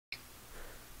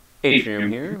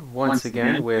Atrium here, once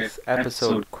again with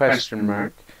episode question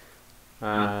mark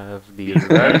of the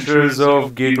Adventures of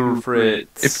If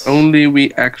Gigglfrits only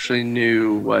we actually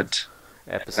knew what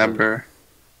episode number.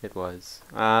 it was.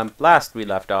 Last we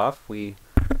left off, we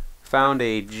found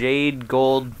a jade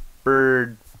gold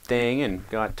bird thing and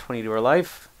got 20 to our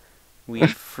life. We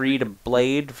freed a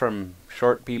blade from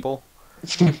short people.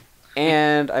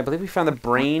 And I believe we found the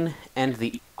brain and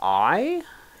the eye?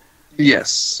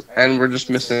 Yes, and we're just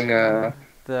missing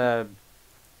The...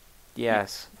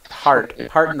 Yes. Heart.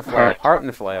 Heart in the flail. Heart in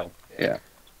the flail. Yeah.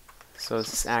 So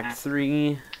this is Act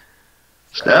 3.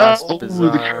 Oh,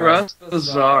 Bazaar. the Caress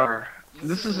Bazaar.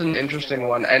 This is an interesting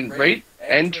one, and right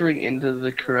entering into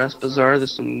the Caress Bazaar,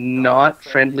 there's some not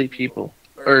friendly people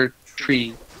or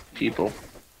tree people.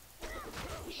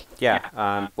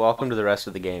 Yeah, welcome to the rest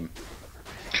of the game.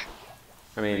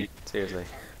 I mean, seriously.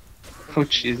 Oh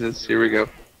Jesus, here we go.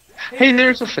 Hey,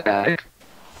 there's a fanatic.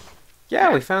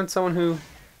 Yeah, we found someone who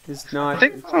is I not...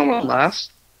 think someone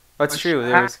last. That's true,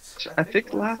 there's... I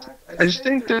think last. I just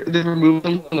think that they removed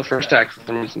them from the first act for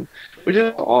some reason, which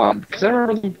is odd because I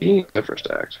remember them being in the first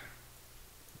act.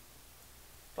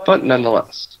 But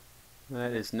nonetheless.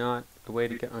 That is not the way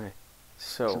to go. Okay,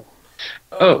 so...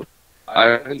 Oh, I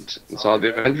went and saw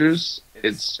the Avengers.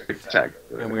 It's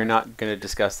spectacular. And we're not going to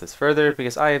discuss this further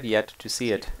because I have yet to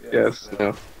see it. Yes,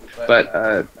 no. But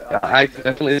I can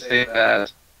definitely say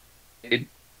that it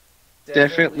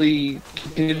definitely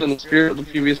continues on the spirit of the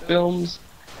previous films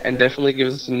and definitely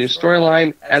gives us a new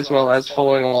storyline as well as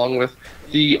following along with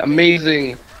the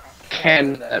amazing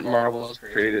canon that Marvel has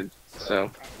created.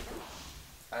 So,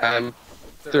 I'm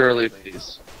thoroughly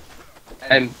pleased.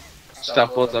 And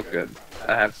stuff was up good,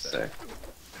 I have to say.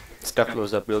 Stuff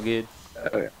goes up real good.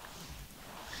 Oh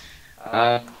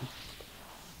yeah.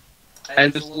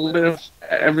 And there's a little bit of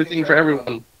everything for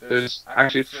everyone. There's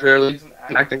actually fairly decent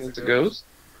acting as it goes,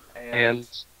 and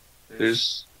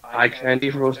there's eye candy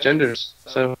for both genders.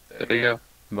 So there you go.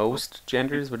 Most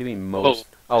genders? What do you mean most? Both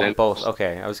Oh, genders. both.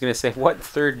 Okay, I was going to say, what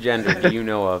third gender do you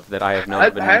know of that I have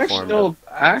not been informed of?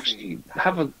 I actually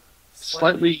have a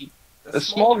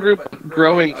small group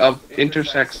growing of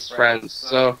intersex friends.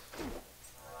 So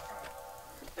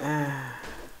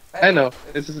I know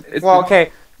it's Well,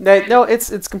 okay. No,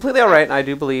 it's completely alright, and I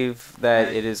do believe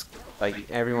that it is, like,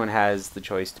 everyone has the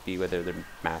choice to be whether they're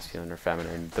masculine or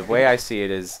feminine. The way I see it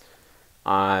is,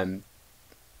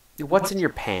 what's in your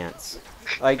pants?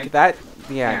 Like, that,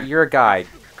 yeah, you're a guy,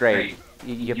 great,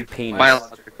 you have a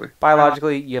penis.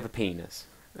 Biologically, you have a penis.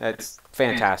 That's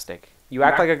fantastic. You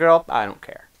act like a girl, I don't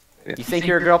care. You think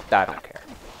you're a girl, I don't care.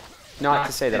 Not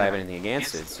to say that I have anything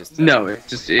against it, it's just... No, it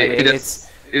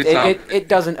It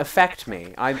doesn't affect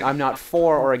me. I'm not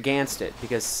for or against it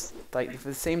because, like,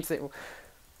 the same thing,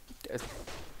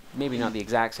 maybe not the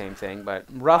exact same thing, but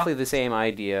roughly the same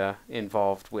idea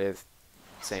involved with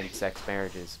same-sex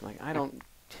marriages. Like,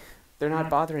 they're not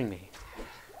bothering me.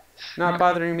 Not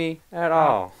bothering me at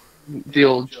all. The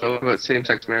old joke about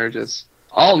same-sex marriages.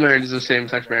 All marriages are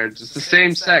same-sex marriages. It's the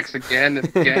same sex again and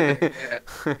again and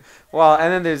again. Well,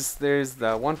 and then there's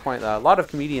the one point a lot of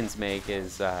comedians make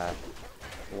is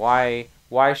why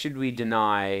should we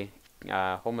deny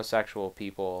homosexual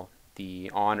people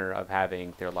the honor of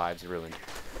having their lives ruined?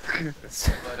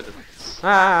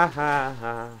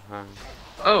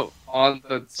 Oh, on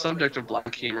the subject of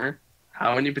black humor,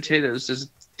 how many potatoes does it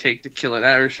take to kill an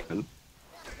Irishman?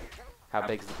 How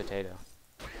big is the potato?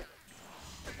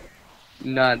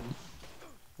 None.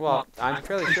 Well, I'm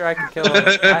fairly sure I could kill.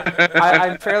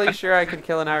 I'm fairly sure I could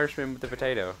kill an Irishman with a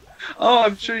potato. Oh,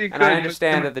 I'm sure you could. And I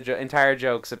understand that the entire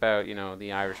joke's about, you know,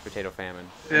 the Irish potato famine.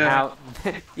 Yeah. How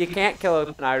you can't kill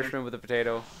an Irishman with a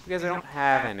potato because they don't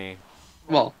have any.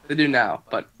 Well, they do now,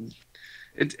 but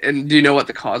and do you know what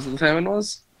the cause of the famine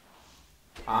was?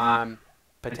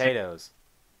 Potatoes.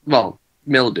 Well,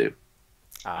 mildew.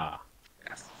 Ah.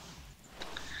 Yes.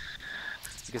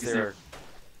 Because they were.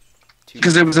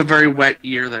 Because it was a very wet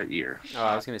year that year. Oh,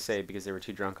 I was gonna say because they were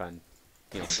too drunk on,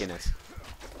 you know, Guinness.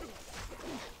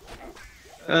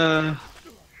 You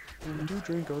do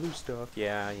drink other stuff.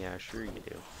 Yeah, sure you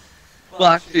do. Well,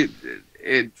 actually,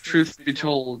 truth be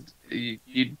told,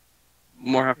 you'd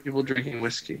more have people drinking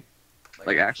whiskey,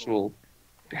 like actual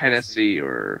Hennessy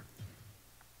or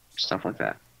stuff like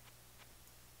that.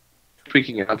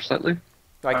 Tweaking it up slightly.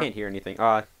 Oh, I can't hear anything.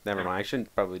 Never mind. I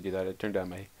shouldn't probably do that. I turned down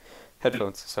my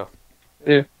headphones, so.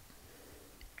 Yeah.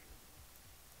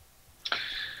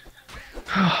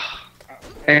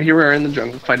 And here we are in the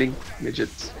jungle fighting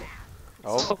midgets.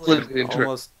 Oh, politically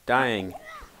almost dying.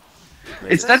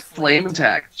 It's that flame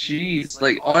attack. Jeez,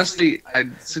 like honestly,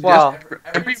 I'd suggest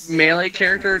every melee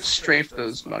character strafe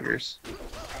those muggers.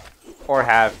 Or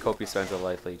have copious amounts of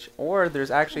life leech. Or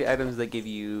there's actually items that give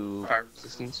you Fire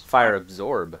resistance. fire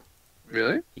absorb.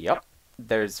 Really? Yep.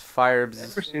 There's fire absorb.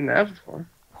 Never seen that before.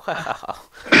 Wow.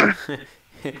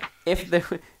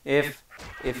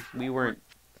 if we weren't,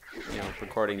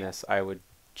 recording this, I would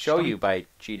show you by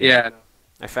cheating. Yeah.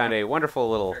 I found a wonderful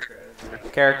little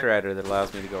character editor that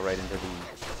allows me to go right into the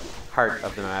heart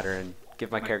of the matter and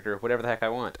give my character whatever the heck I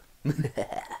want.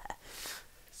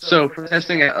 So for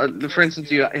testing, for instance,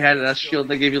 you had a shield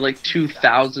that gave you like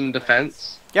 2,000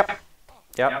 defense. Yep.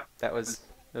 That was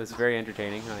very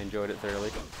entertaining. I enjoyed it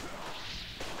thoroughly.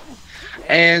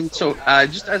 And so,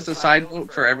 just as a side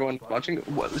note for everyone watching,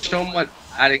 show them what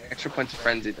adding extra points of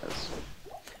frenzy does.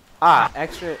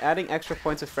 Adding extra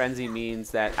points of frenzy means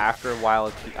that after a while,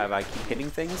 if I keep hitting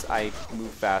things, I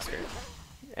move faster,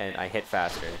 and I hit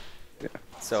faster. Yeah.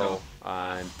 So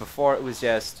before it was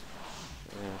just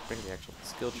bring the actual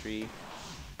skill tree.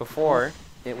 Before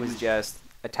it was just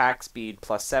attack speed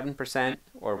plus 7%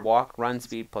 or run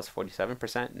speed plus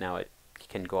 47%. Now it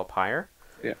can go up higher.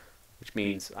 Yeah. Which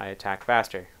means I attack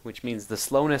faster. Which means the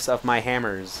slowness of my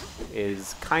hammers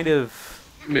is kind of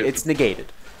it's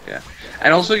negated. Yeah,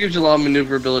 and also gives you a lot of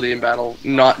maneuverability in battle,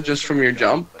 not just from your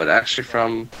jump, but actually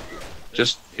from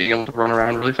just being able to run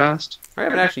around really fast. I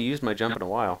haven't actually used my jump in a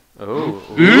while. Oh.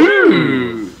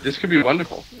 Ooh! This could be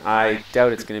wonderful. I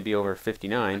doubt it's going to be over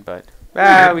 59, but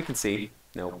we can see.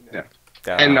 Nope. Yeah.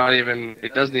 And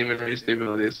it doesn't even reduce the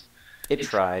abilities. It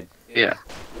tried. Yeah.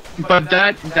 But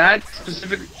that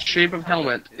specific shape of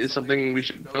helmet is something we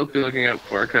should both be looking out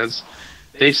for, because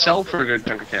they sell for a good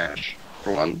chunk of cash,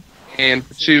 for one. And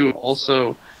for two,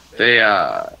 also, they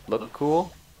look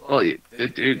cool. Well,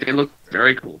 they look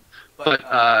very cool, but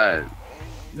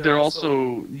they're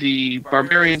also the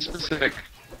barbarian-specific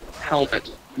helmet,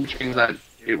 which means that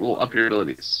it will up your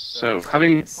abilities. So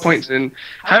having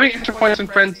extra points in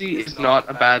frenzy is not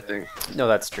a bad thing. No,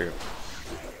 that's true.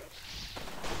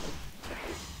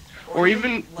 Or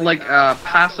even like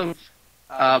passive.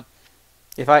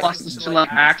 If I plus to like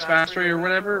axe mastery or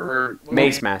whatever, or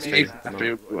mace mastery,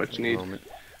 what you need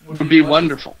would be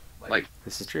wonderful. Like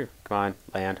this is true. Come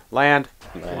on, land.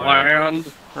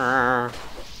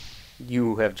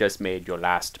 You have just made your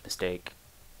last mistake.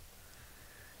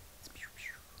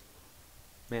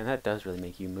 Man, that does really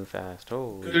make you move fast.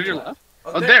 Oh. To your left.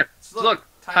 Oh, there. Look,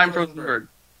 time frozen bird.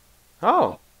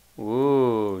 Oh.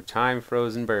 Ooh, time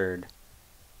frozen bird.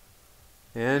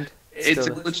 And. It's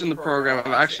a glitch in the program.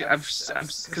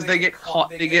 Because they get caught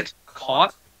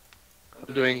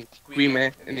doing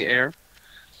Guime in the air.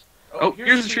 Oh,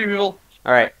 here's the tree people.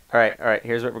 Alright.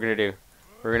 Here's what we're gonna do.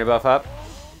 We're gonna buff up.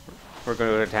 We're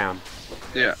gonna go to town.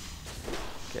 Yeah.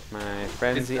 Get my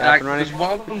frenzy up and running. There's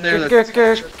one of them there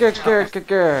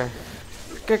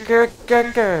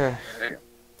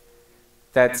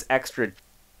that's extra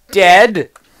dead.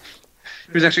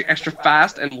 He was actually extra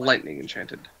fast and lightning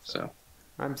enchanted, so.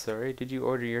 I'm sorry, did you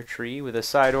order your tree with a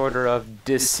side order of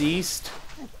deceased?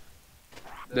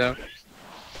 No.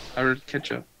 I ordered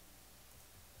ketchup.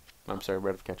 I'm sorry,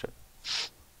 red of ketchup.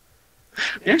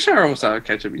 You actually are almost out of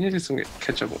ketchup. You need to get some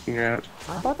ketchup when you're out.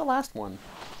 I bought the last one.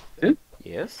 Did?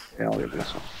 Yes. Yeah, I'll get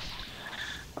this one.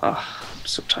 Ah, I'm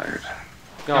so tired.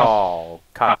 Oh,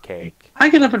 cupcake. I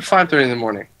get up at 5:30 in the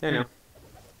morning. I know.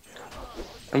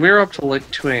 And we were up till like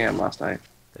 2 a.m. last night.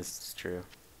 This is true.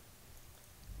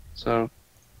 So,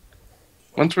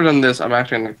 once we're done this, I'm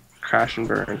actually going to crash and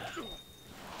burn.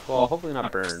 Well, hopefully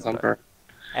not burn. But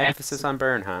emphasis on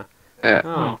burn, huh?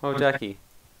 Yeah. Oh, ducky.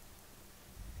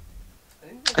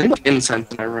 I need incense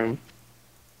in my room.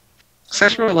 I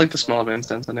actually really like the smell of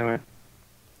incense anyway.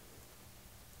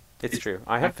 It's true.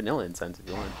 I have vanilla incense if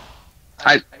you want.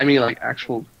 I mean like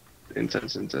actual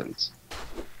incense.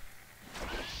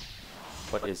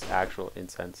 What is actual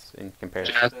incense in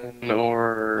comparison? Jasmine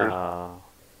or...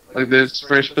 like there's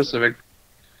very specific...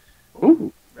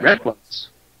 Ooh, red ones.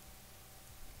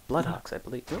 Bloodhawks, I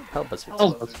believe. Oh, help us.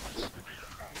 Oh.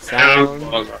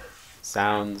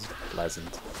 Sounds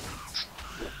pleasant.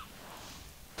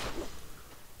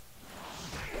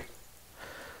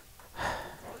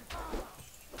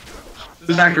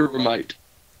 This actor might.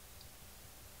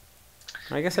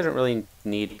 I guess I don't really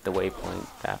need the waypoint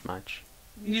that much.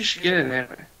 You should get it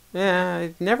anyway. Yeah,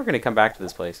 I'm never going to come back to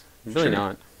this place. I'm really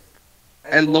not.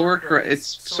 And Lower Crest,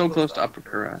 it's so close to Upper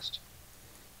Crest.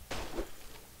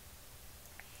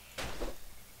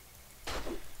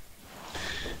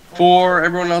 For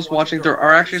everyone else watching, there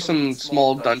are actually some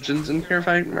small dungeons in here, if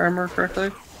I remember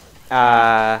correctly.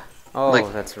 No,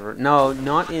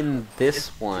 not in this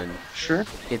one. Sure.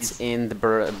 It's in the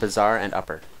Bazaar and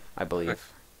Upper, I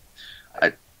believe.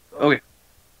 Okay.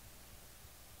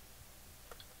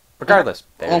 Regardless,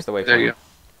 there's the way There you forward.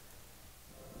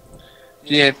 go.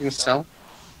 Do you need anything to sell?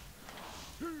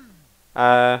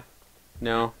 No,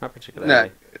 not Nah,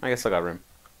 particularly. I guess I got room.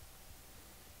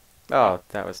 Oh,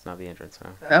 that was not the entrance, huh?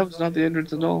 that was not the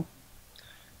entrance at all.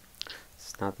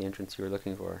 It's not the entrance you were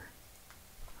looking for.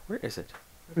 Where is it?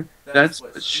 That's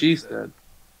what she said.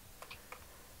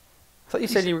 I thought you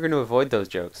said you were going to avoid those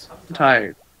jokes. I'm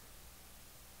tired.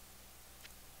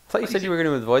 I thought you said you were going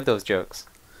to avoid those jokes.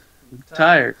 I'm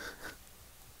tired.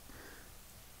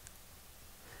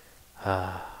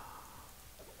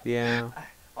 Yeah.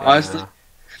 Honestly,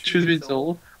 truth be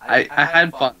told, I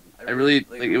had fun. I really,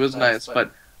 like, it was nice,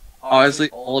 but honestly,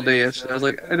 all day yesterday, I was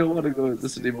like, I don't want to go to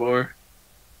this anymore.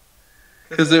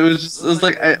 Because it was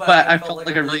like, but I felt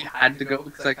like I really had to go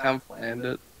because I kind of planned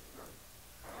it.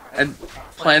 And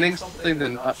planning something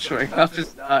and not showing up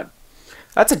is not.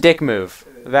 That's a dick move.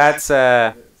 That's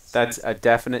a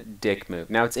definite dick move.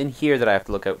 Now it's in here that I have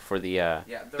to look out for the.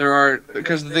 There are,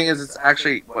 because the thing is, it's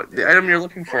actually what the item you're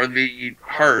looking for, the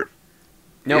heart.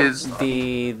 No, Is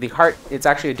the heart. It's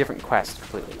actually a different quest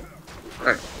completely.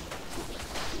 right.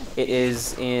 It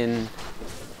is in.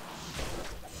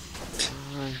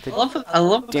 The I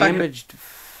love the fact that damaged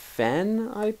fen,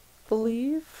 I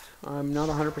believe. I'm not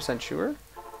 100% sure,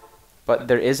 but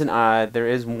there is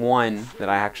one that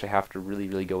I actually have to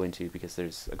really go into because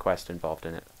there's a quest involved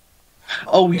in it.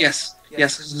 oh yes,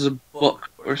 yes, this is a book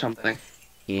or something.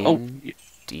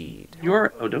 Indeed.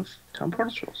 You're out of town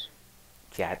portals.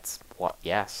 That's what.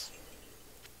 Yes.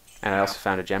 And I also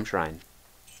found a gem shrine,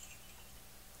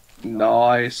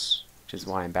 Nice. which is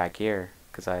why I'm back here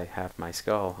because I have my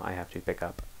skull I have to pick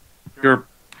up. You're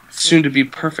soon to be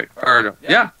perfect. Or, no,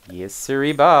 yeah. Yes,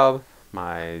 sirree, Bob.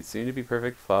 My soon-to-be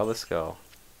perfect flawless skull.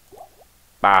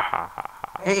 Bah ha ha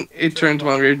ha. It turns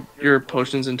one of your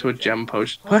potions into a gem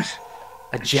potion. What?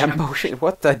 A gem potion?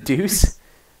 What the deuce?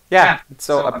 Yeah.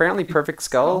 So apparently, perfect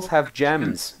skulls have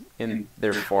gems in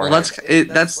their Well, forehead.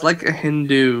 that's like a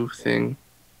Hindu thing.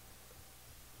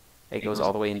 It goes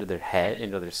all the way into their head,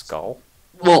 into their skull.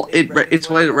 Well, it's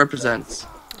what it represents.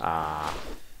 Ah.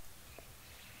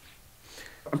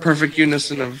 A perfect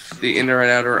unison of the inner and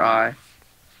outer eye.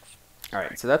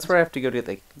 Alright, so that's where I have to go to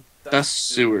The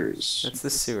sewers. That's the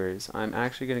sewers. I'm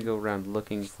actually going to go around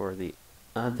looking for the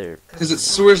other. Because it's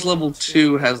sewers level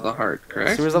 2 has the heart,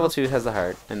 correct? Sewers level 2 has the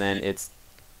heart, and then it's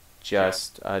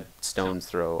just a stone's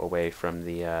throw away from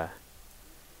the.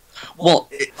 Well,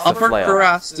 Upper flail.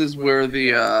 Kurast is where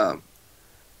the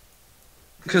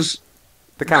because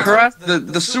The council.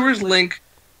 Kurast, the sewers link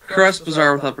Kurast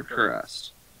Bazaar with Upper Kurast.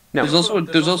 No.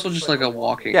 There's also just like a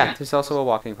walking. Yeah, there's also a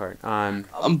walking part.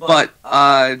 But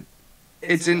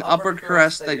it's in Upper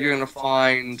Kurast that you're gonna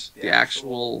find the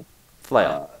actual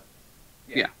Flail.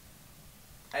 yeah,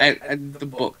 and the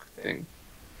book thing.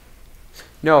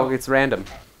 No, it's random.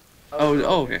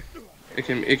 Oh, okay. It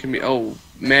can be. Oh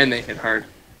man, they hit hard.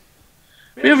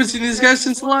 We haven't seen these guys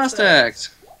since the last act.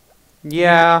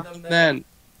 Yeah, Then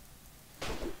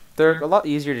they're a lot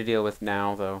easier to deal with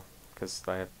now, though, because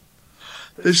I have.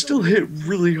 they still hit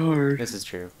really hard. This is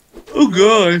true. Oh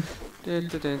god. Dun,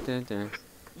 dun, dun, dun,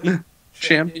 dun.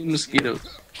 Champion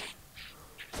mosquitoes.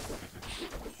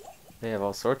 They have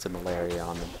all sorts of malaria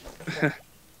on them.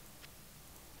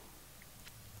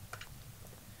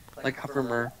 Like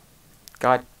Huffermer.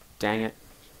 God dang it.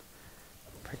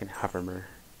 Freaking Hovermer.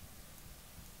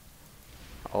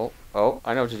 Oh,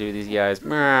 I know what to do with these guys.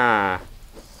 Meh.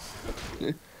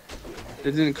 It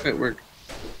didn't quite work.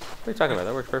 What are you talking about?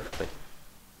 That worked perfectly.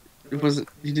 It wasn't.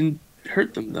 You didn't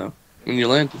hurt them though when you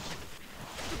landed.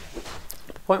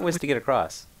 The point was to get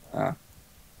across. Ah.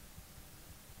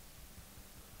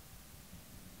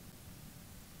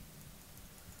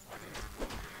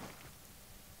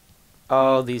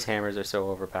 Oh, these hammers are so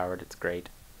overpowered. It's great.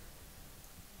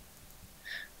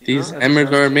 These Oh, that's hammers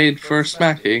are interesting. made for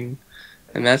smacking,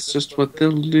 and that's just what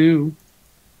they'll do.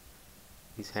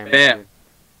 These hammers. Bam.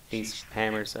 These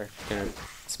hammers are gonna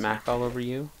smack all over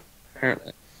you.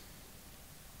 Apparently.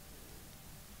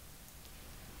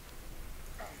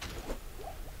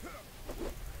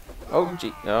 Oh,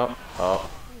 gee. Oh.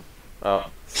 I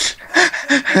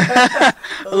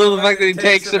love the fact that he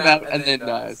takes him out and then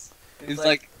dies. He's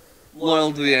like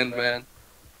loyal to the end, man.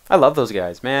 I love those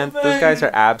guys, man. Those guys are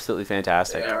absolutely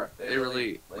fantastic. They are. They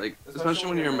really like, especially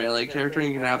when you're a melee character, and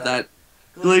you can have that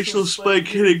glacial spike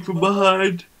hitting from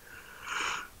behind.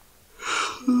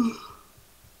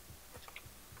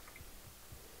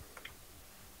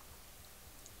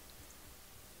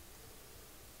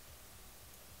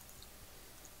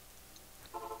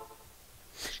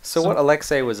 So what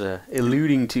Alexei was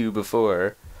alluding to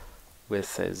before,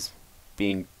 with his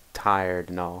being tired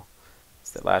and all,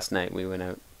 that last night we went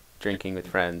out drinking with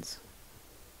friends.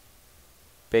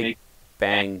 Big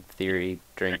Bang Theory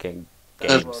drinking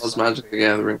As well games. as Magic the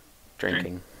Gathering.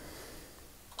 Drinking.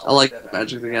 I like that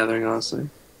Magic the Gathering, honestly.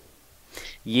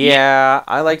 Yeah,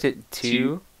 I liked it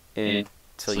too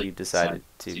until you decided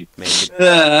to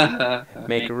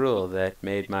make a rule that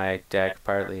made my deck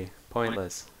partly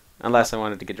pointless. Unless I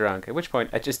wanted to get drunk, at which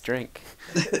point I just drink.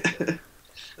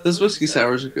 Those whiskey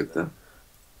sours are good, though.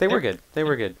 They were good. They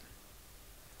were good.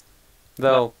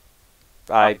 Though,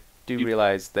 I do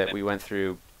realize that we went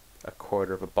through a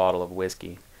quarter of a bottle of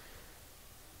whiskey.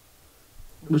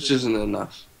 Which isn't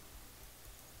enough.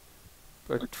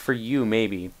 But for you,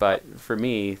 maybe. But for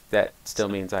me, that still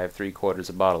means I have 3/4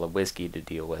 a bottle of whiskey to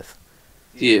deal with.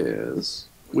 Yes.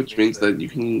 Which means that you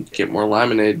can get more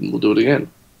lemonade and we'll do it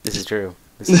again. This is true.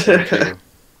 This is very true.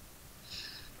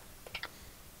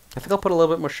 I think I'll put a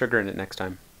little bit more sugar in it next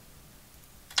time.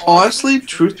 Honestly,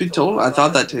 truth be told, I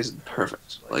thought that tasted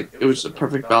perfect. Like, it was a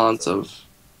perfect balance of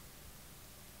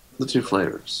the two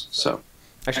flavors. So,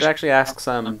 I should actually ask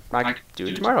some. I could do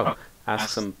it tomorrow. Ask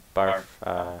some bar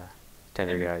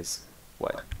tender guys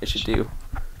what I should do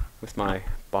with my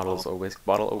bottle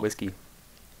of whiskey,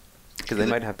 because they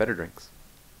might have better drinks.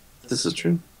 this is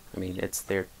true. I mean, it's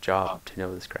their job to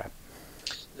know this crap.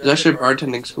 There's actually a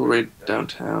bartending school right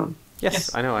downtown.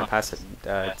 Yes, I know. I pass it.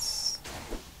 It's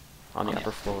on the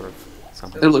upper floor of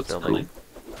some It looks building.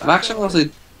 cool. I've actually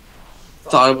honestly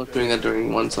thought about doing that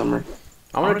during one summer.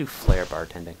 I want to do flair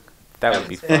bartending. That would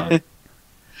be fun.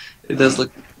 It does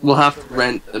look... We'll have to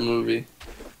rent the movie.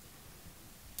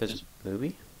 There's a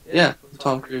movie? Yeah, with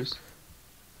Tom Cruise.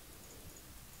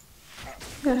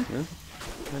 Yeah.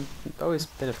 I've always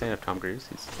been a fan of Tom Cruise.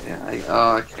 He's Yeah,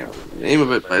 I can't remember the name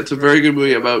of it, but it's a very good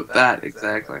movie about that,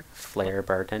 exactly. flair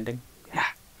bartending. Yeah.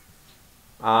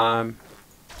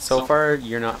 So far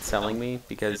you're not selling me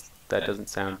because that doesn't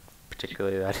sound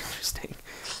particularly that interesting.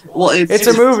 Well, It's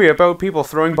a movie about people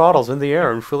throwing bottles in the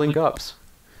air and filling cups.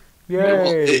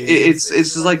 Yay!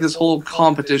 It's like this whole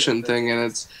competition thing, and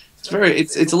it's a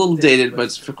little dated, but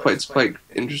it's quite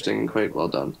interesting and quite well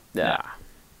done. Yeah.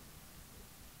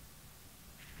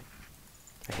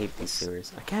 I hate these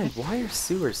sewers. Again, why are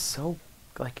sewers so,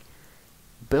 like,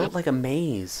 built like a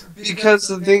maze? Because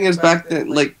the thing is, back then,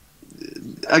 like,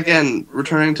 again,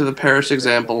 returning to the Paris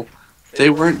example, they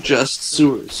weren't just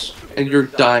sewers, and you're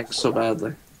dying so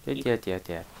badly.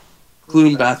 Yeah.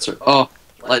 Gloom bats are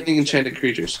lightning enchanted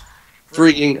creatures,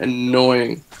 freaking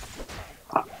annoying.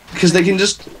 Because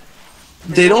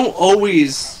they don't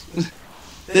always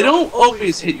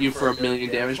hit you for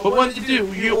 1,000,000 damage, but when they do,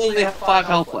 you only have 5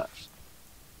 health left.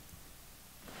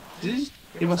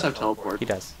 He must have teleport. He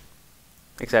does.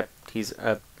 Except he's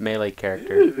a melee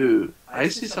character. Ooh, I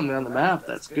see something on the map.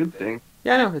 That's a good thing.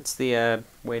 Yeah, no, it's the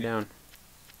way down.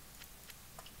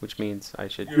 Which means I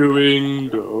should... Going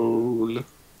down.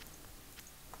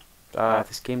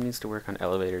 this game needs to work on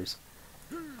elevators.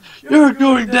 You're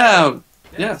going down!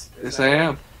 Yes I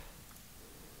am.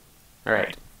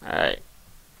 Alright.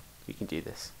 You can do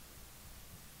this.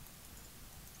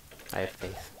 I have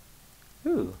faith.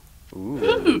 Ooh.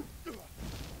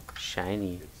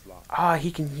 Shiny. Ah,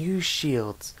 he can use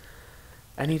shields.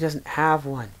 And he doesn't have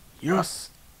one. Yes!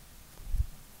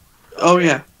 Oh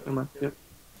yeah. Come on. Yep.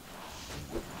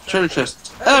 Treasure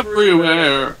chests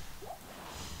everywhere!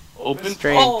 Open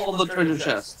Strange. all the treasure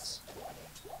chests.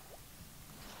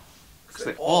 Because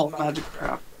they all have magic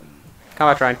crap. Come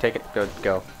on, try and take it.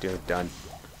 Go. Do it. Done.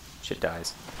 Shit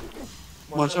dies.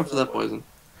 Watch out for that poison.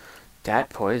 That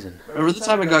poison. Remember the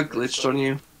time I got glitched on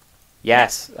you?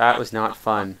 Yes, that was not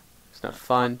fun. It's not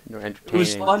fun nor It entertaining.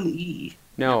 was funny.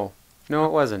 No,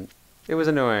 it wasn't. It was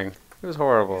annoying. It was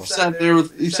horrible.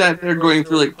 You sat there going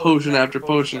through like potion after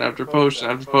potion after potion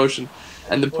after potion,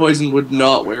 and the poison would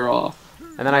not wear off.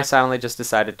 And then I silently just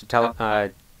decided to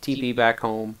TP back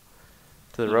home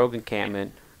to the rogue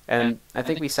encampment. And I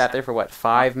think we sat there for,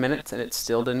 5 minutes, and it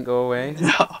still didn't go away?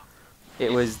 No.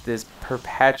 It was this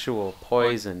perpetual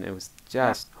poison. It was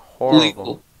just horrible.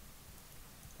 Lethal.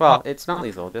 Well, it's not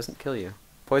lethal. It doesn't kill you.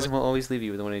 Poison will always leave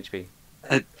you with 1 HP.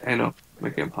 I know.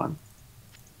 Making a pun.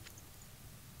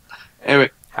 Anyway.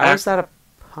 How is that a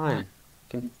pun?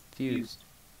 Confused.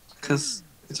 Because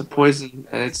it's a poison,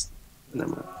 and it's...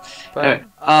 Never mind. But,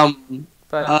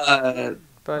 Anyway,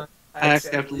 but I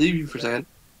actually have to leave you for a second.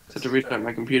 I have to restart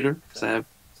my computer, because I have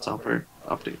software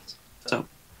updates. So,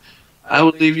 I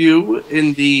will leave you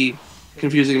in the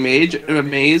confusing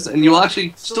maze, and you will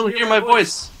actually still hear my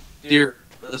voice, dear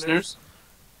listeners,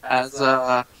 as,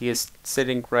 he is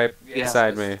sitting right Yeah.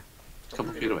 beside me. a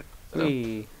couple feet away. So.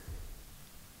 Whee.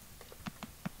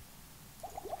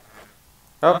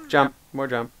 Oh, jump. More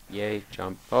jump. Yay,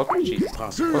 jump. Oh, jeez.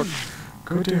 Oh,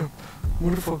 goddamn.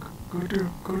 What the fuck?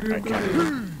 Goddamn, goddamn,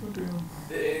 goddamn. Goddamn.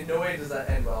 In no way does that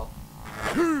end well.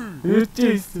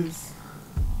 Jesus.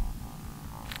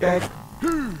 God. I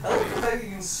like the fact you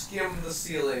can skim the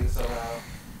ceiling somehow.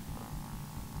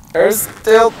 They're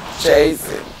still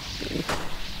chasing me.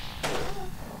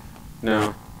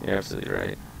 No, you're absolutely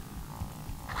right.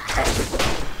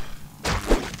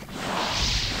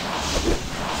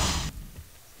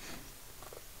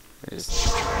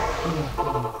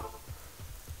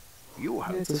 You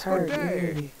have It's a his good heart.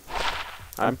 day. Yay.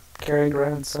 I'm carrying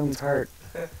around someone's heart.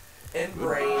 And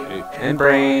brain. And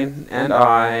brain, and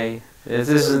eye. This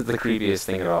isn't the creepiest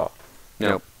thing at all.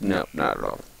 Nope, nope, not at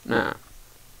all. Nah.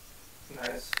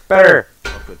 Nice. Better!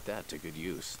 I'll put that to good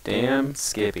use. Damn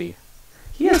Skippy.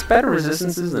 He has better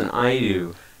resistances than I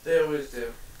do. They always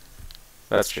do.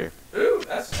 That's true. Ooh,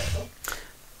 that's nice.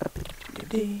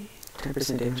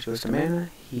 10% damage goes to mana.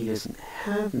 He doesn't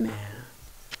have mana.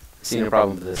 I see no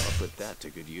problem with this. I'll put that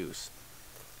to good use.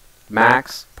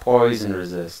 Max poison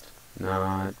resist.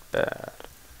 Not bad.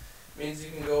 Means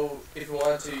you can go, if you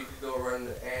want to, you could go run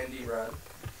the Andy run.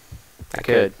 I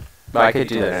could. But I could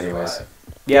do that anyways.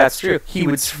 Yeah, it's true. He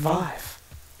would survive.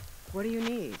 What do you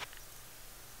need?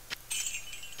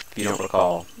 If you don't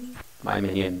recall, my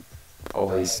minion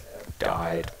always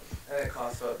died. And it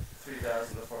costs about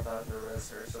 3,000 to 4,000 to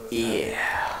register, so it's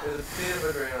Yeah. There's a bit of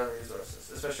a drain on resources,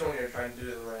 especially when you're trying to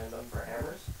do the random for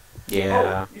hammers.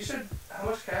 Yeah. Oh, you should. How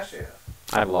much cash do you have?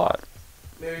 I have a lot.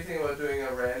 Maybe think about doing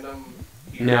a random.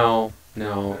 No,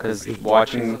 because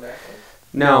watching.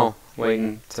 No,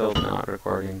 waiting till not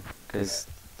recording. Because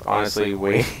honestly,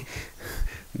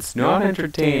 it's not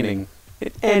entertaining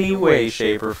in any way,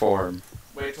 shape, or form.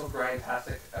 Wait till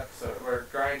Grindtastic episode, or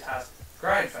Grindfest.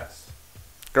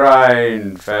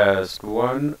 Grindfest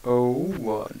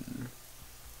 101.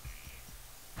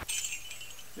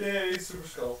 Yay, Super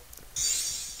Skull.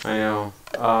 I know.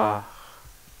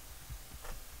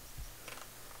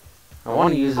 I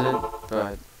want to use it,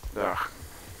 but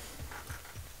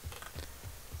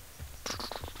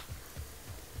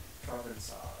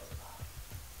Provençal.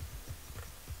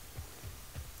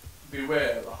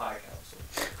 Beware the High Council.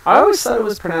 I always thought it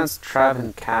was pronounced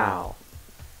Travancal.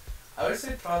 I would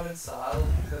say Provençal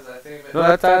because I think of it.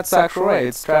 No, that's actually right.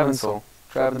 It's Travancal.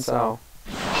 Travancal.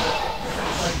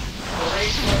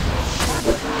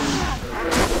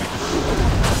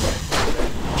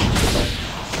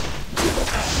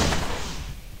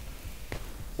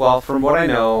 Well, from what I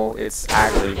know, it's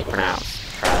actually pronounced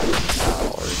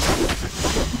Travancal or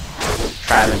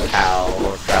Travancal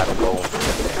or Travancal.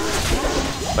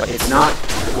 But it's not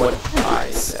what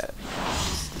I said.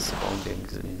 It's disappointing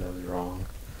because it means I was wrong.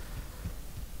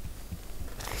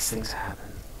 These things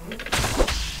happen. I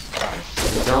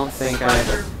don't think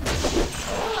Spider.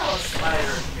 Oh,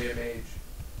 Spider can be a mage.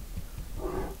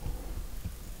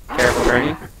 Careful,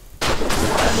 Granny.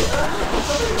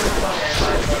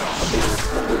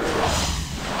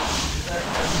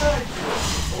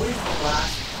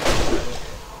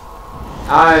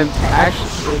 I'm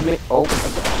actually. Oh,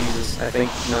 Jesus! I think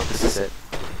no. This is it.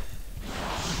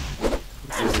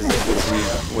 This is it. This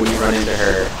is when you run into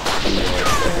her. You know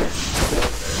it's there.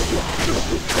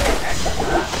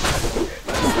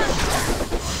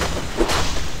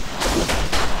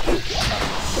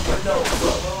 But no,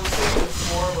 what I was saying was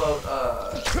more about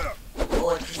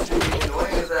electricity being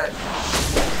annoying is that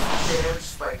damage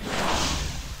spike.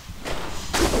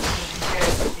 You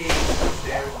can't gauge the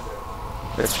damage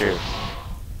there. That's true.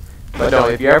 But no,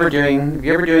 if you're ever doing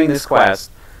this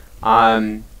quest,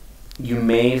 you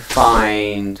may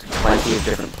find plenty of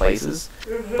different places,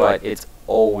 but it's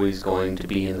always going to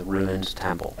be in the ruined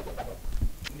temple.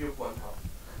 You have 1 health.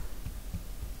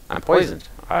 I'm poisoned.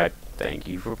 I thank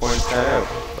you for pointing that out.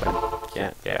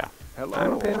 But yeah. Hello. I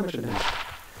don't pay that much attention.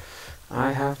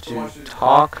 I have to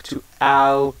talk to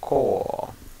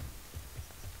Alcor.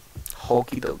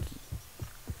 Hokey dokey.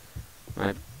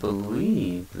 I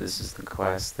believe this is the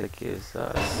quest that gives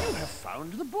us. You have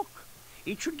found the book.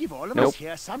 It should give all of Nope. us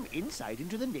here some insight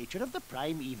into the nature of the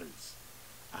prime evils.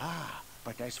 Ah,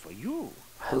 but as for you,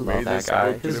 I love that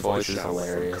guy. His voice is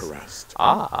hilarious.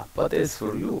 Ah, but it's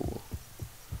for you.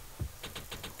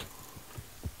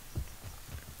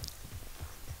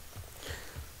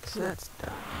 So that's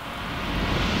done.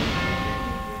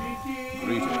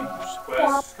 Greetings.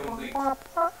 Quest complete.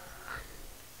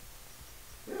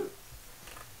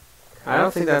 I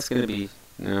don't think that's gonna be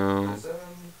no 7,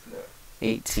 no.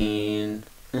 18.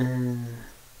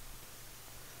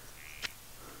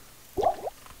 What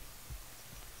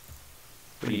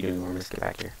are you doing, Ormus? Get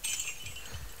back here.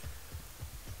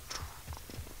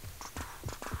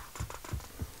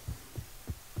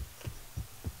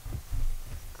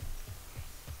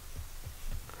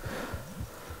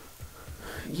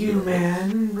 You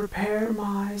man, repair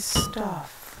my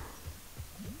stuff.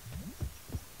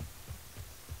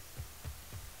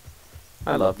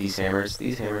 I love these hammers.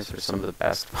 These hammers are some of the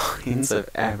best finds I've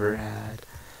ever had.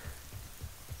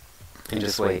 And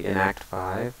just wait, in Act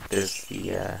 5, there's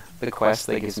the quest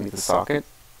that gives me the socket.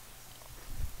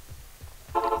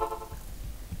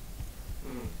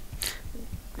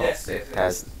 Yes, It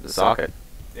has the socket.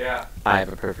 Yeah, I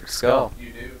have a perfect skull,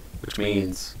 you do. which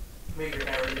means Make your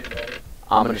hammer even better.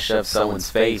 I'm gonna shove someone's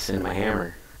face in my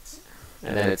hammer.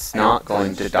 And then it's not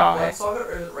going to die. One socket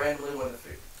or is it randomly 1 to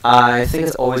 3? I think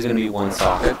it's always going to be one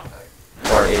socket,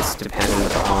 or it's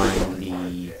dependent on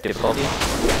the difficulty.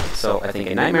 So I think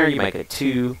in Nightmare you might get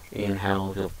 2, in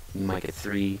Hell you might get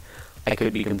 3. I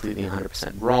could be completely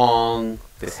 100% wrong.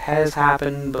 This has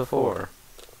happened before.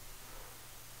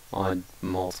 On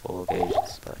multiple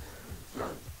occasions, but...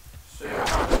 So you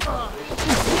have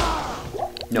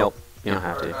Nope, you don't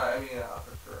have to. to. I mean,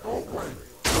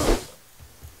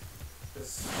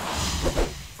 this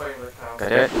fighting with the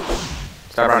Got it?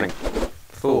 Stop running.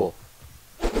 Fool.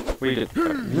 What are you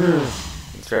doing?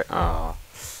 That's right. Aw.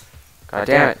 God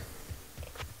damn it.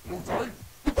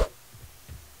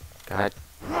 God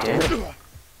damn it.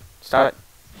 Stop it.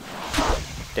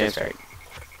 Damn straight.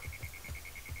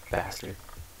 Bastard.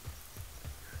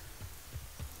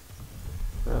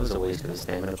 That was a waste of a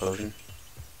stamina potion.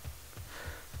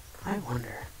 I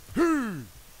wonder.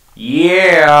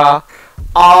 Yeah!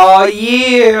 Aw,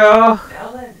 yeah!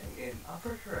 Now landing in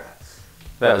Upper Durance.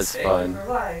 That was Thank fun. you for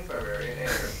flying, Barbarian Air.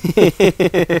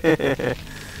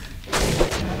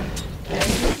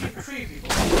 And you tree people.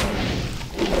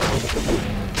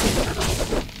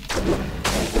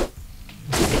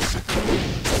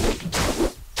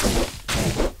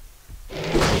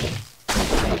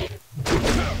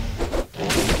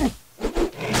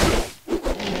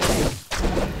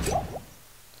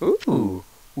 Ooh.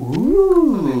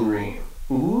 Ooh.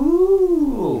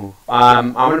 Ooh.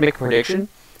 I'm gonna make a prediction.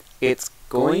 It's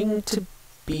going to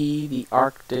be the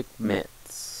Arctic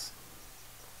Myths.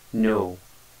 No.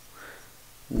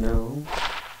 No.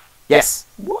 Yes.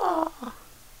 Wah. Is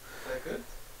that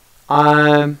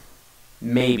good?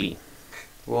 Maybe.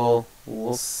 We'll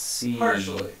see.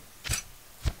 Partially.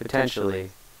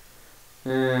 Potentially.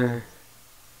 Hmm.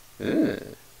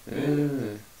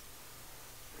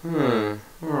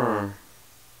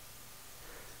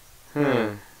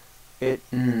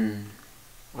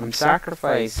 I'm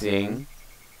sacrificing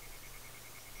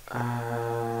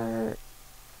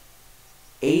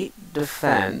 8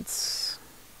 defense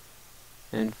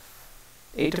and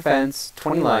 8 defense,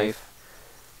 20 life,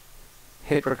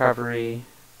 hit recovery.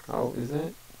 Oh, is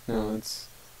that? No, it's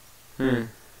I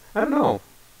don't know.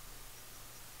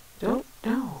 Don't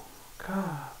know.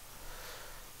 God.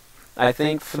 I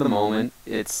think for the moment,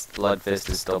 it's Blood Fist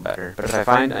is still better. But if I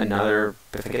find another,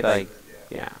 if I get like,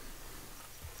 yeah.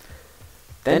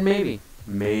 Then maybe.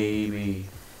 Maybe.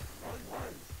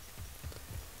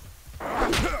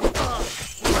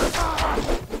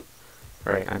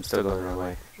 Right, I'm still going the wrong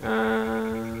way.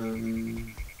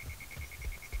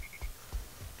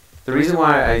 The reason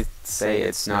why I say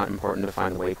it's not important to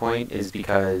find the waypoint is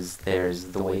because there's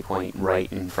the waypoint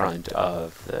right in front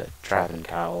of the Traveling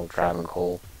Coal,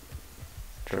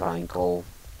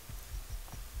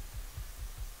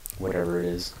 whatever it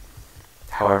is,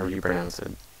 however you pronounce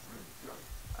it.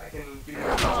 I can give you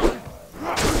a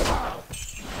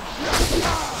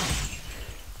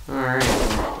Alright,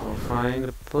 we'll find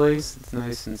a place that's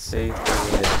nice and safe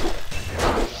for me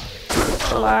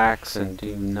to relax and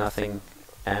do nothing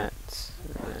at.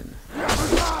 And then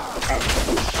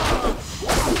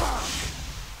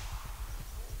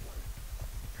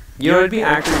you know, it'd be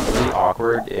actually really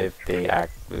awkward if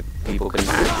people couldn't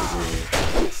actually do it.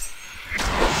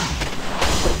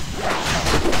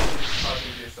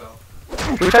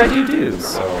 Which I do,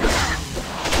 so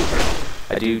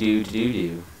I do.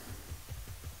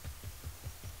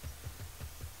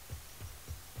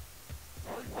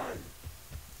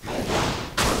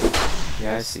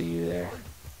 Yeah, I see you there.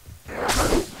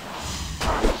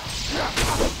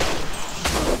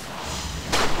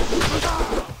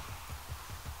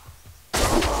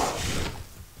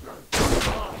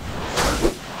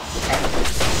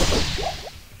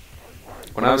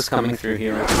 When I was coming through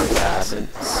here with the assassin,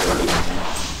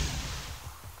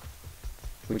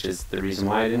 which is the reason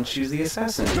why I didn't choose the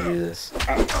assassin to do this.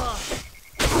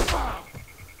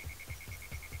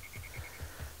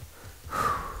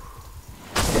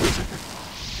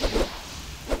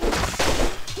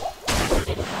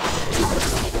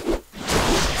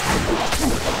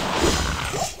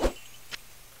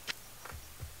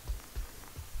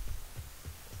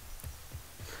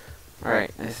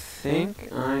 Alright, I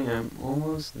think am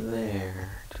almost there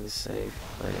to a safe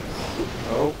place.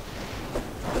 Oh.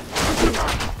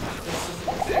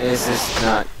 This is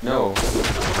not. No.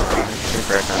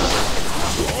 Incorrect on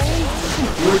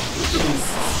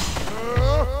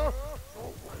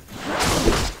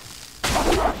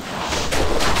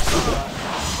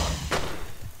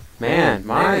Man,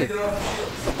 my. Yeah,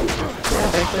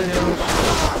 thankfully they don't.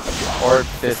 Or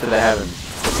Fist of the Heavens.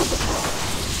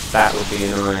 That would be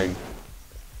annoying.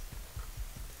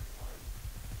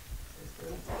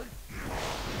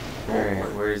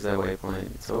 Alright, where's that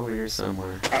waypoint? It's over here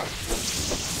somewhere.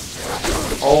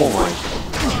 Oh my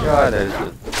god, that is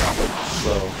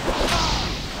slow.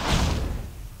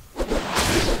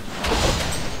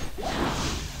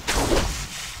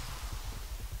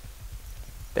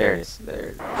 There it is. There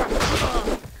it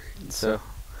is. So,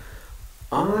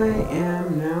 I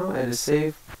am now at a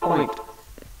safe point.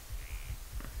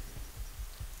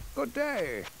 Good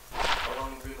day. How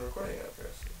long have you been recording at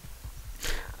first?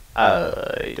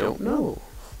 I don't know.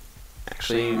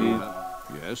 Actually,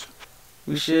 Yes.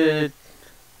 we should.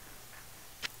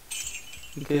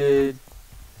 We could.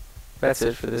 That's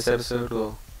it for this episode.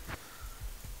 We'll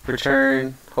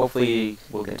return. Hopefully,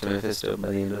 we'll get to Mephisto by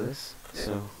the end of this.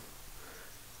 So,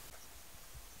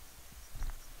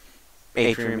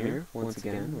 Atrium here once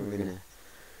again. We're gonna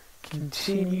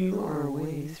continue our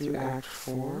way through Act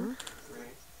 4,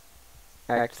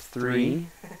 Act 3.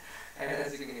 And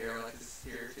as you can hear, Alex is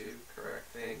here to correct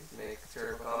things, make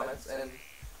terrible comments, and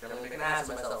generally make an ass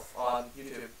of myself on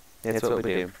YouTube. That's what we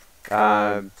do.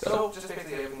 So, just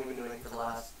basically everything we've been doing for the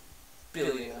last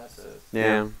billion episodes.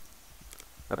 Yeah.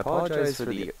 I apologize for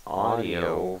the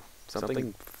audio.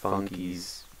 Something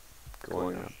funky's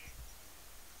going on.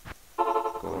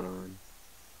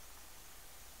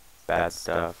 Bad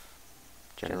stuff.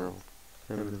 General.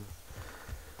 What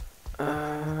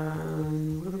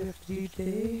do we have to do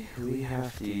today? We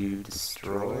have to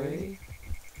destroy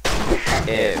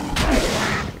it.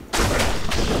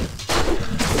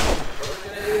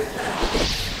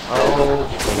 Oh,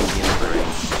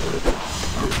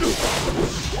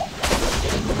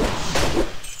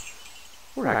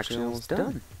 we're actually almost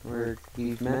done.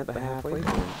 We've met the halfway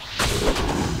point.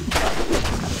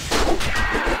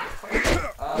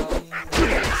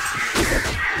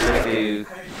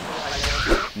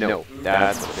 No,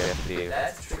 that's what we have to do.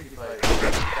 That's a tricky fight.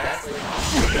 That's like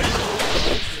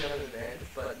an advantage,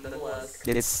 but nonetheless.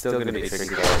 It's still gonna be a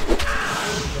tricky fight.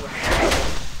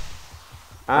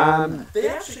 They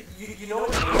actually, you know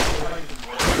what?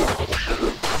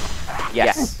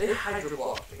 Yes. They hydro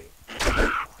blocked me.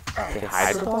 They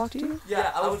hydro blocked you?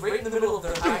 Yeah, I was right in the middle of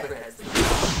their hydro heads.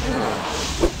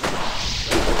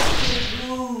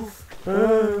 Move.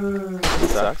 It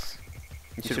sucks.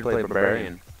 You should play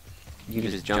Barbarian. You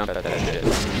can just jump at that shit.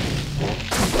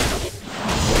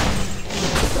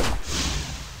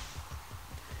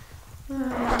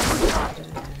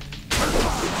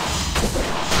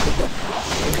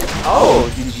 Oh,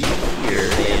 did you hear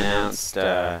they announced,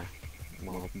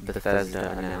 well,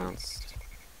 Bethesda announced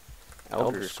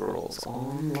Elder Scrolls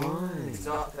Online. It's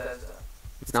not Bethesda.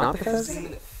 It's not Bethesda?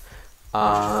 Zenith.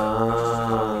 Ah.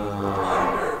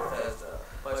 Under Bethesda.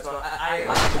 But it's not. I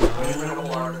read a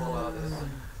whole article about this.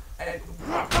 And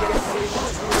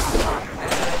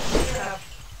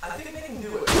I think they can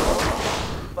do it.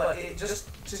 But it just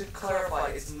to clarify,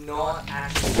 it's not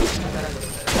actually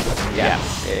Bethesda. Yeah,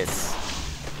 it's.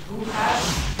 Who has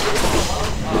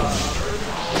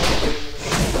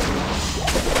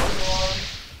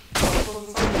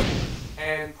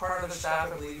and part of the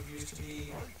staff, I believe, used to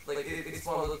be like it's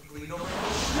one of the lead over.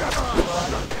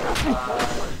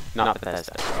 Not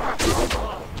Bethesda.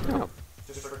 No.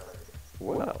 Just for clarity.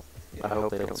 Well, I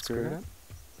hope they don't screw it up.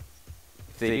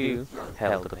 If they do,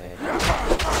 hell to pay.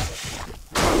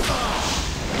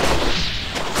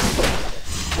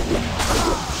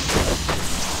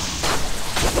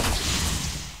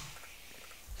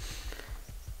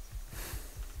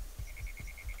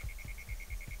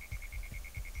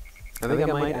 I think I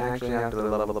might actually have to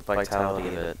level the vitality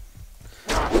of it.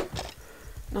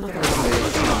 Not gonna be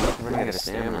running out of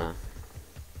stamina.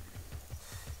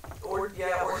 Or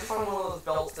just find one of those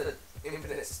belts that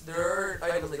infinite. There are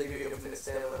items that give you infinite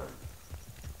stamina.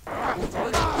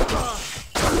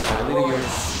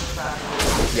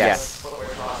 Yes.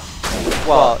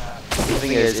 Well, the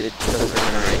thing is, it doesn't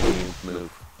regenerate when you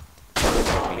move.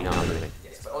 I mean, not moving.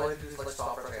 Yes, but all you have to do is like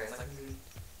stop for a second. It's like,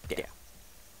 Yeah.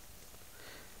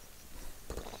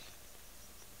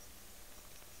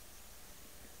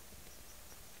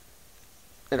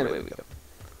 And away we go.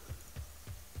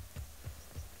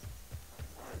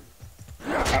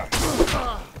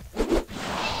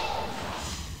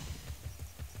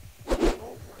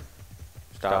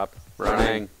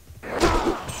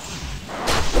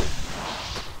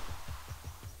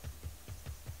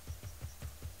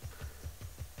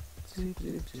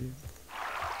 Attacks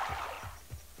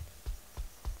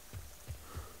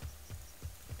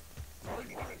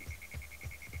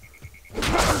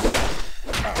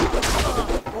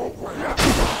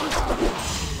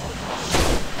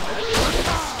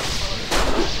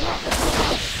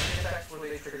where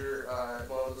they trigger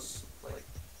one of those, like,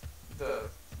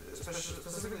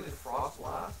 specifically the frost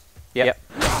blast. Yep.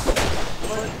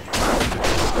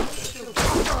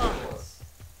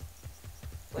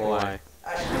 Why?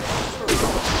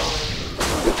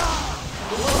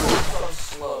 So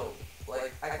slow.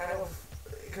 Like, I kind of,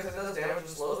 because it does damage and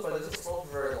slows, but it doesn't slow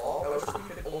for very long. I wish we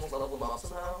could almost level them up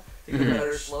somehow to get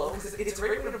better slow, because it's a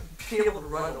great way to be able to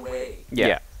run away.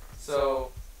 Yeah.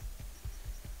 So,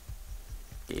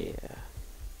 Yeah.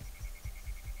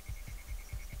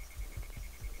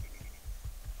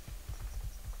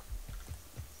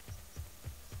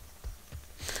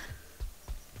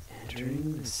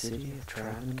 Entering the city of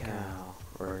Travancal,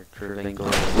 or Travancal.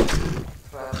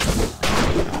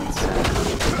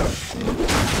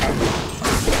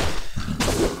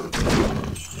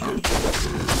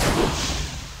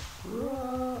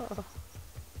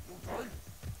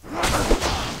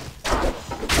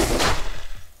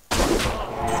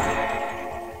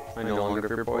 I no longer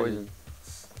fear poison.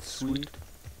 Sweet.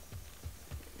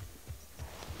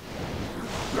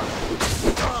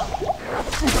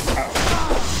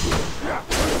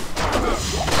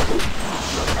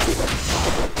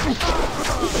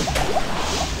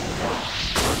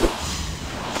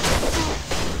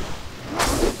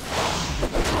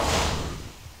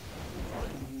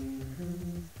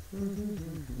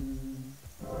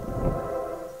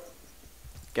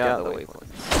 Got the waypoint.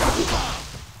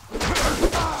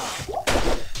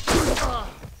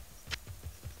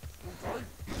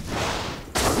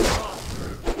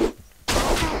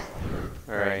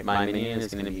 Alright, my minion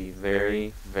is going to be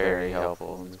very, very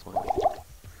helpful in this one.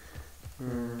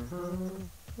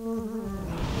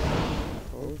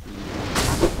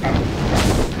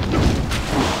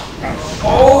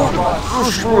 oh my!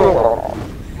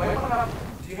 You might want to have,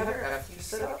 do you have your F key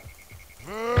set up?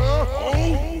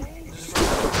 Just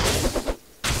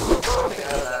something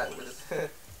out of that.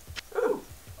 Ooh!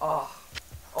 Oh,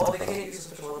 they can't use a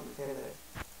special weapon, can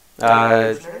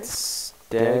they?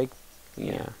 Stag?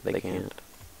 Yeah, they can't.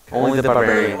 Only the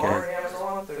barbarian can.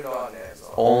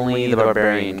 Only the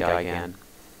barbarian guy can.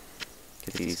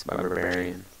 Because he's a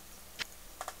barbarian.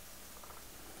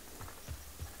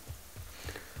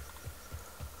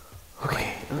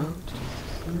 Okay. Oh,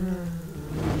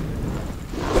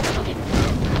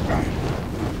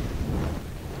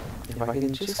 if I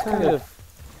can just kind of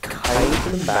kite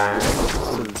them back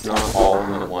so it's not all of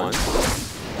them at once,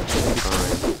 that should be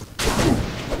fine.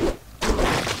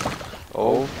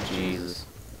 Oh, Jesus.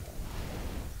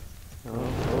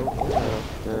 Oh,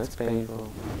 that's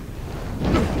painful.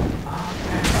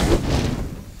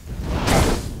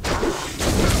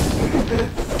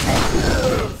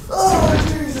 Oh,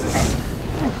 Jesus!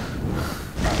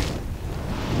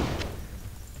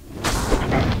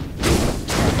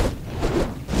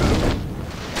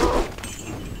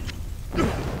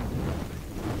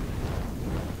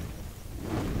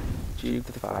 Juke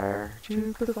the fire.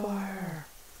 Juke the fire.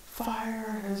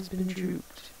 Fire has been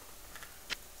juked.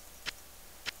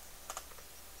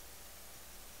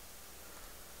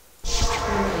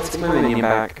 Let's get my minion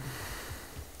back.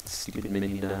 Stupid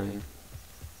minion dying.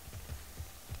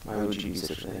 Why would you use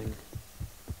such a thing?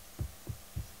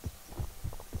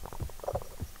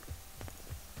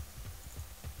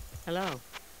 Hello.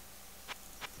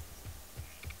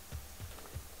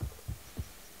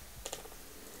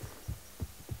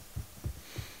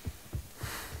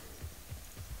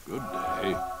 Good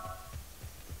day.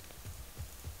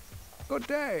 Good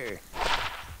day.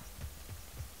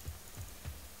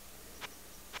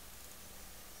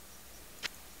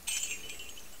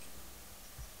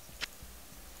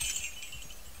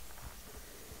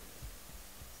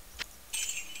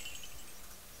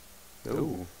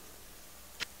 Ooh.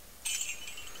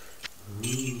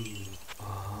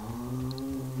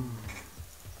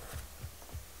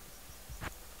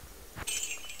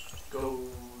 Go.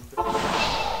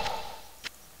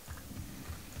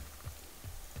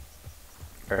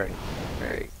 Alright,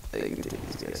 alright. I can take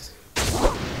these guys.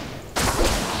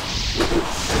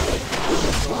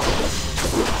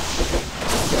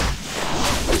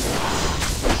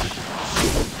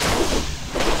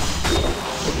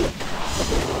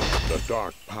 The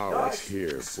dark powers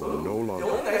here will no The longer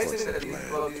only nice clutch thing that the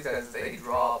land. these guys is they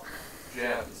drop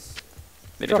gems.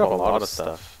 They drop a lot of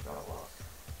stuff. Not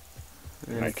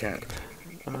a lot. I can't.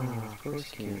 Oh, of course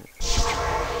you can't.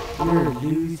 You're a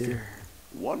loser.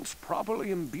 Once properly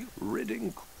imbued,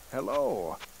 ridding.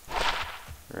 Hello.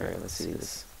 Alright, let's see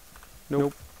this.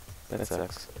 Nope. That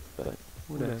sucks. But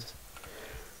who does?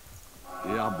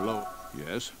 Diablo.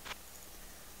 Yes?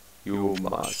 You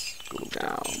must go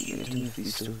down into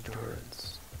Mephisto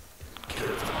Durance.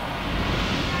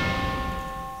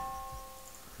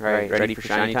 Alright, ready for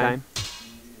shiny time?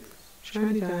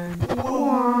 Shiny time.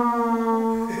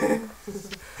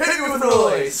 Hit me with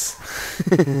noise!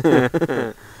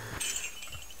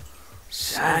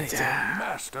 Shiny time.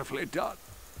 Masterfully done.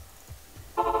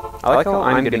 I like how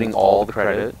I'm getting all the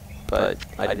credit, but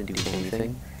I didn't do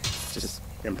anything. It's just...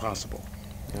 Impossible.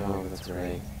 Oh, that's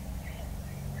right.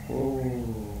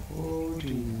 Oh,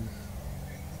 geez.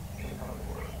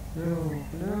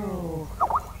 No.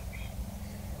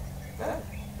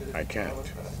 I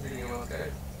can't.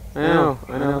 I know,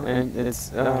 and it's,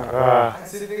 See,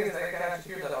 the thing is, I can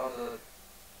actually hear that on the...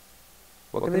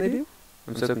 What can they do?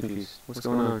 I'm so confused. What's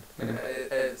going on? I Edit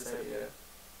this idea.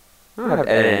 don't have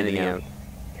to edit anything out. It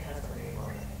has my name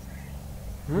on it.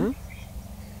 Hmm?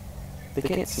 They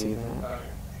can't see that.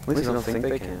 At least I don't think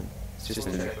they can. It's just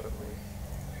We'll an... check with me.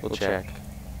 We'll check.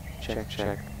 Check.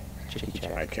 Checky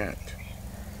check. I can't.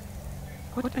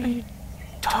 What are you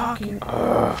talking?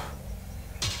 Ugh.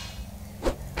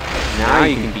 Now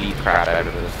you can beat crap out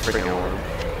of this freaking orb.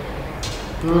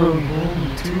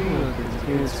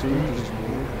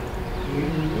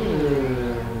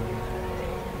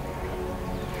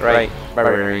 Right,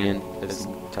 barbarian. His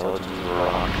intelligence is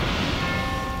rock.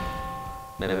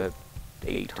 Maybe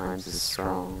 8 times as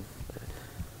strong.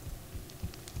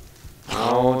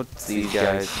 Oh, it's these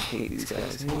guys. I hate these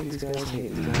guys. Hate these guys.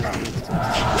 Hate these guys. Hate these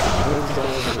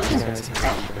guys. Hate these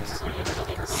guys.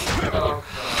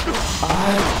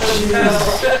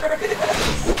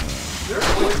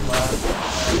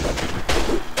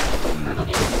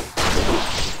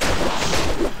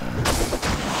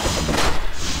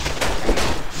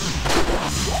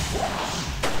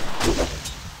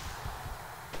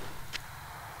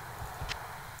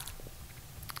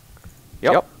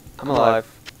 Yep, I'm alive.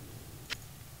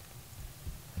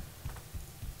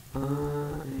 I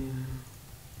am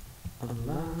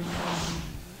alive.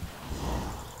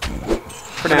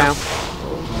 For now.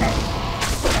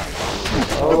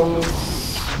 Oh,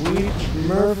 sweet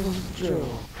Mephisto.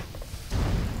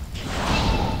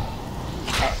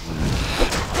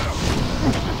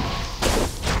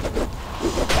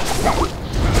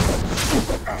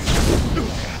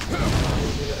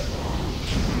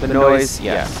 The noise,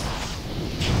 yes.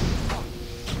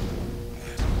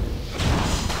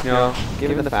 You know,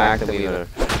 given the fact that we have an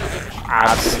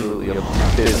absolutely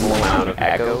abysmal amount of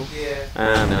echo,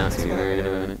 I'm not too worried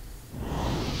about it.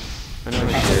 I know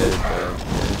I should, but...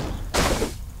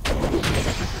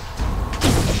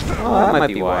 Oh, that might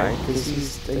be why, because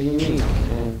he's unique,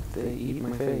 and they eat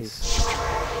my face.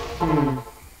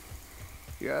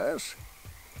 Yes?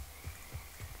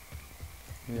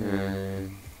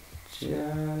 And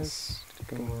just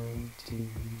going to...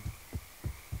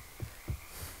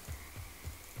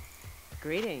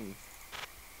 Greetings.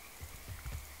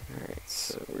 Alright,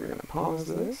 so we're gonna pause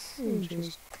this and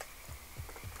just...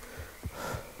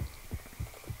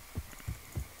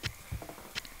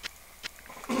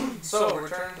 So,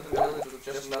 return to the village with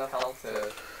just enough health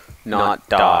to... not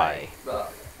die.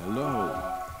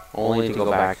 Hello. Only to go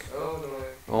back. Oh,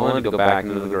 no. Only to go back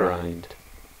into the grind.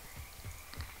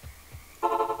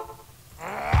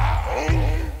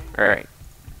 Alright.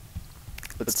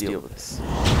 Let's deal with this.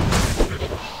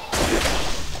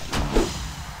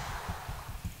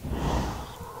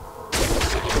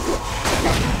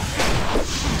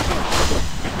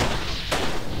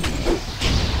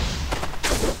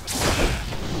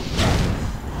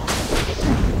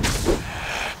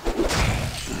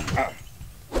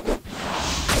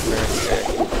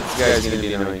 This guy's gonna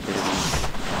be annoying because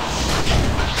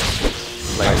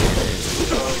he's like...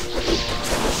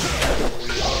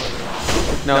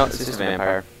 No, it's just a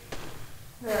vampire.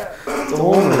 Yeah. It's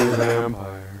only a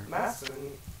vampire. Massive.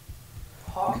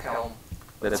 Hawkhelm.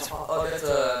 That's Oh, that's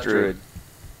a... Druid.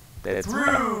 That's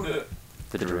Rude!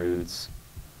 the Druids.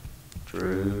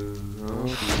 Druid. Oh,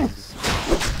 Jesus.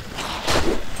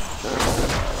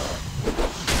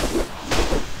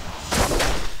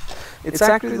 It's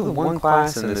actually the one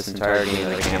class in this entire game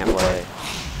that I can't play.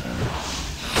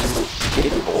 Just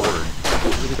get bored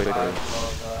really quickly.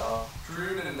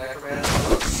 Druid and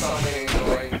Necromancer, summoning,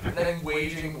 going, and then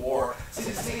waging war.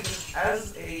 See,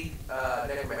 as a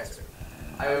Necromancer,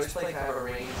 I always play kind of a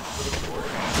range with a sword,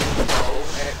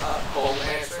 bow and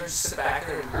answer, just sit back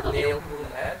there and nail people in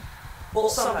the head. Well,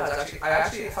 sometimes I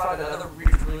actually found another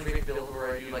really great build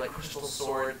where I do like crystal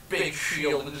sword, big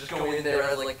shield, and just go in there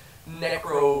as like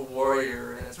necro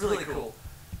warrior, and it's really cool.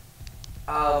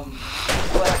 But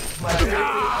my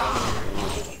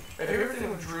favorite thing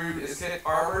with Druid is get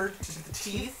armored to the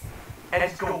teeth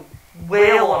and go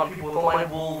wail on people with all my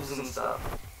wolves and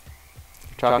stuff.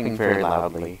 Talking very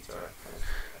loudly. Sorry.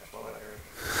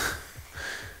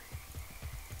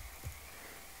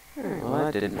 Well,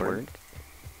 that didn't work.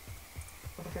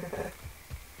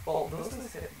 Well, those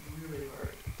things hit really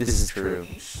hard. This is true.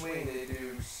 Each swing they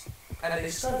do, and they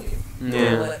stun you.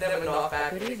 Yeah. Let them knock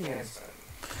back, but they can't stun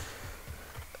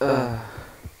you.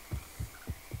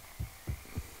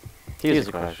 Here's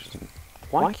a question.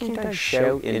 Why can't I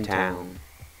shout in town?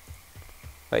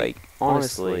 Like,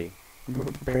 honestly, I'm a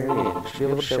barbarian. I should be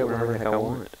able to shout wherever the heck I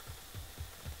want.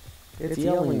 It's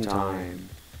yelling time.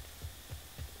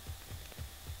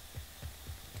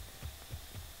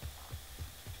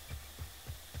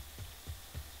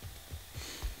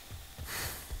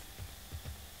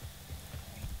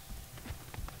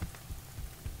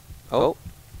 Oh,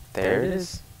 there it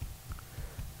is.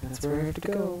 That's where I have to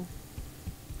go.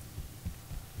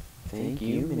 Thank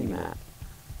you, Minimap.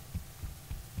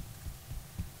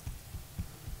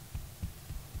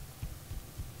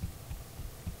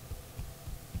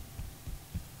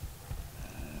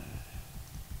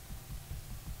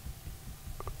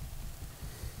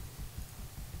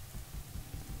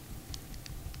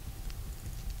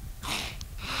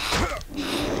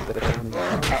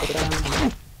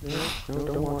 No,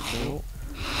 don't want, no.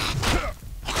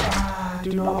 I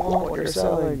do not want what you're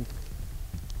selling.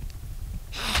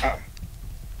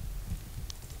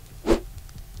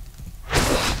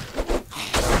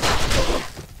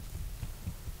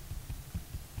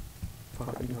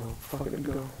 Fucking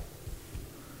go.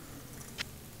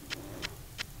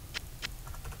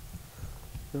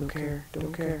 Don't care.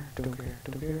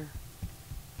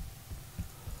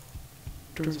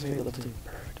 Durance made a little team.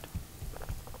 Perfect.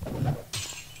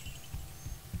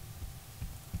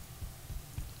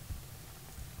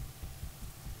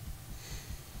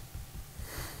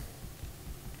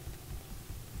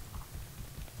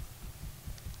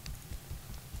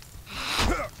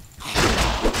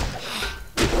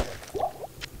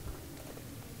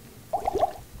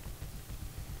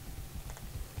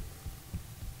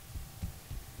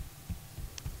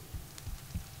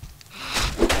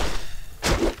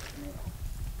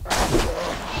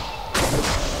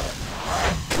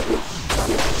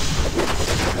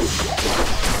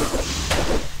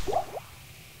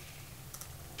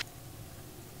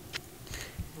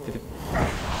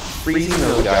 Freezing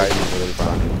those guys is really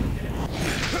fun.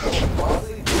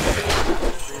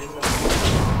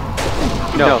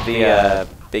 No, the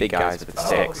big guys with the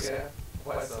sticks. Oh, yeah.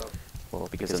 Why so? Well,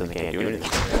 because then they can't do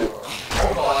anything.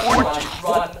 Hold on,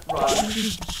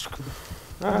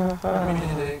 run.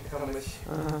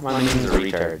 My name's a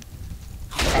retard.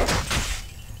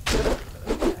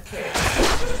 Okay,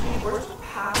 where's the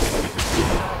path?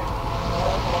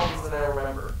 More than I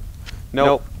remember.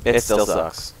 Nope, it still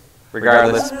sucks.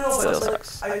 Regardless, No, it still but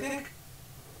sucks. I think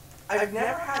I've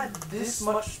never had this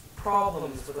much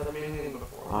problems with a minion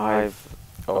before. I've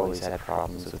always had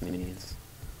problems with minions.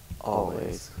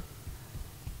 Always.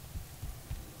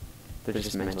 They're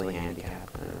just mentally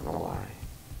handicapped. I don't know why.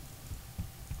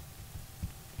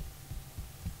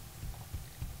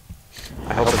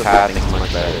 I hope the path is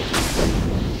much better.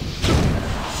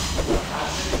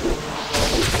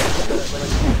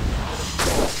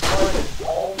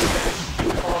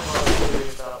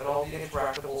 And all the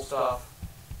interactable stuff,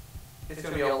 it's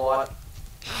going to be a lot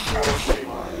more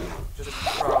streamlined, just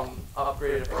from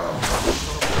upgraded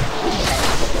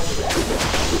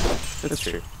That's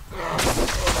true.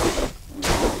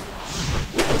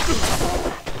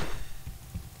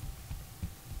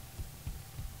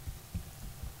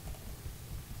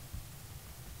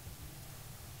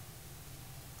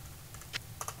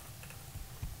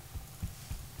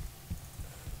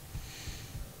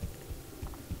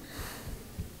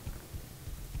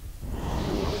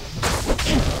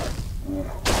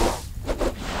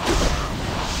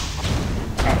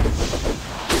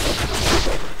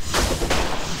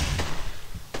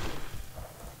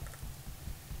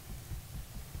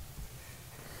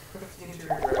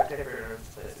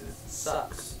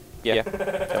 sucks. Yeah.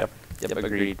 Yep,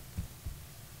 agreed.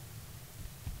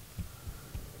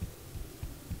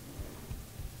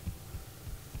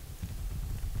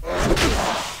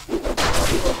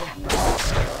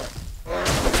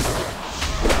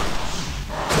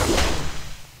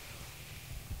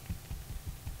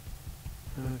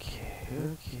 Okay.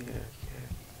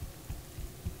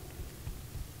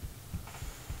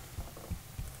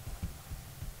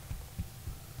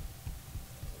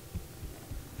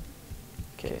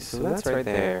 Okay, so that's right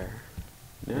there.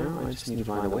 Now I just need to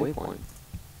find the waypoint.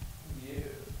 Yeah.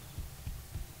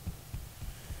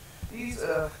 These,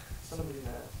 somebody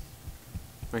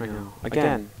asked. I know.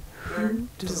 Again, They're who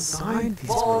designed these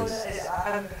well, places?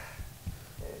 I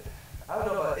don't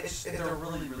know, but they're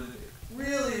really, really big.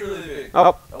 Really, really big.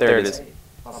 Oh, there it is.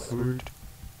 Awesome.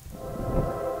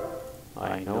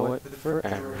 I know it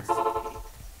forever.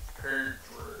 Hatred.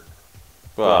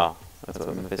 Well, that's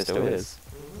what Mephisto is.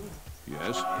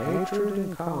 Yes? Hatred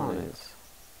incarnate.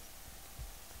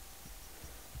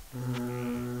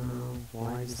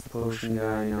 Why does the potion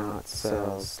guy not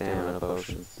sell stamina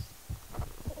potions?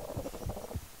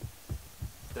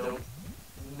 Don't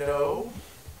know.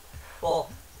 Well,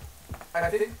 I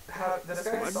think this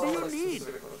guy What sells do you like need?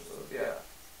 specific potions. Yeah.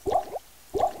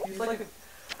 He's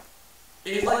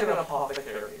like an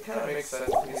apothecary. It kind of makes sense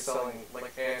if he's selling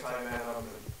like anti-venom and.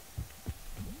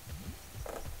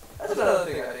 That's another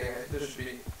thing I think there should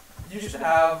be. You should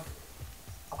have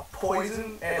a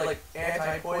poison and like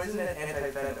anti-poison and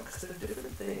anti-venom because they're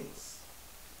different things.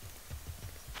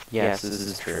 Yes, this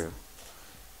is true.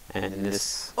 And in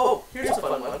this... Oh, here's a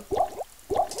fun one.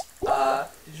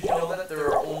 Did you know that there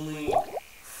are only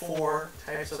 4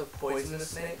 types of poisonous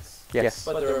snakes? Yes.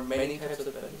 But there are many types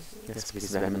of venomous snakes? Yes,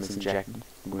 because venom is injected,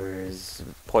 whereas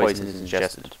poison is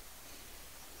ingested.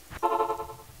 BAM!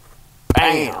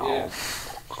 Yeah.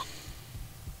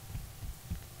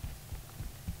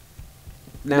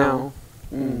 Now...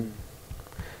 Dishing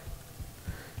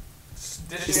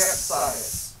out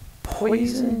science.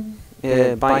 Poison?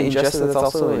 By ingested, that's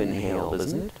also inhaled,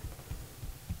 isn't it?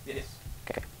 Yes.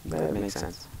 Okay, that makes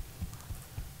sense.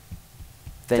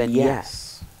 Then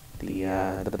yes, the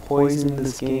poison in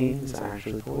this game is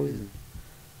actually poison.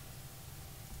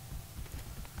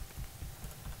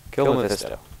 Kill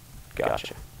Mephisto.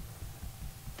 Gotcha.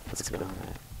 Let's get on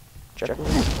that.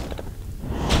 Checklist.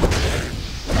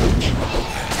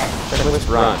 Checklist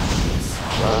run.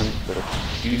 Run, but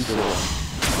do so.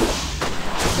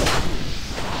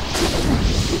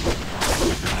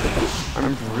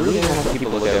 I'm really gonna have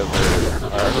people look out for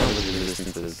armor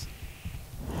resistances.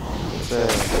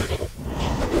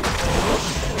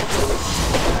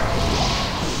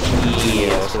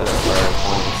 Yeah, so that's fire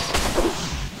points.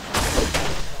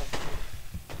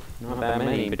 Not that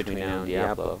many between now and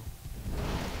Diablo.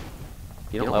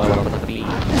 You don't level up at the beat.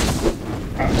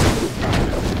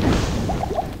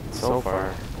 So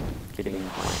far, getting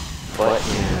my butt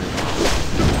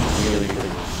in really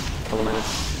good elements.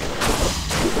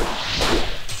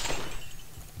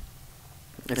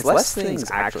 It's less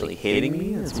things actually hitting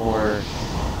me, it's more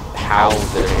how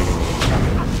they're hitting me.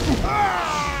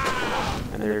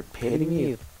 And they're hitting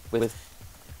me with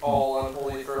All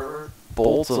unholy fervor.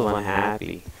 bolts of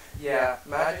unhappy. Yeah,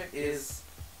 magic is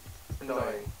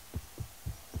annoying.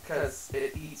 Because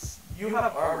it eats. You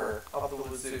have armor up the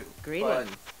wazoo. Green but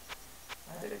one.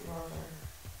 magic armor.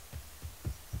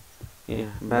 Yeah,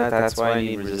 but that's why I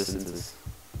need resistances.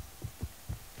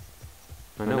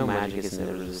 I know magic isn't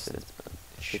a resistance, but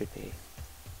it should be.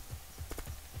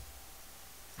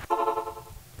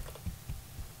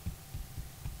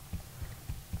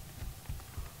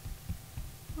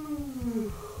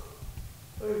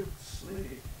 I'm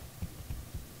sleepy.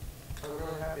 I'm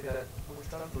really happy that we're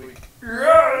done for the week.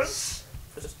 Yes!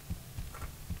 Just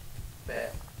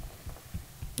bad.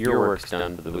 Your work's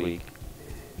done for the week.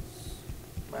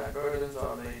 My burdens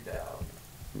are laid down.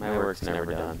 My work's never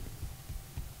done.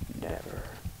 Never.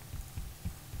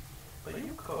 But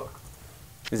you cook.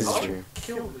 This is I true. would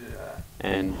kill to do that.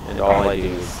 And all I do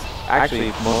is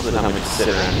actually most of the time I just sit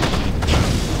around and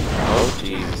oh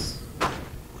jeez.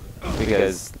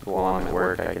 Because while I'm at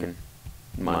work I can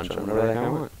munch on whatever the heck I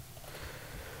want.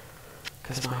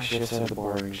 Because my shifts are the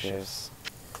boring shifts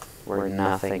where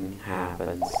nothing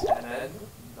happens. And then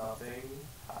nothing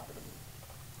happens.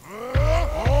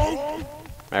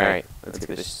 Alright, let's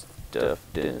get this stuff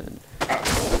done.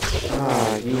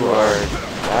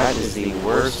 That is the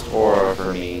worst aura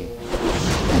for me.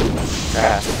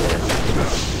 That's it.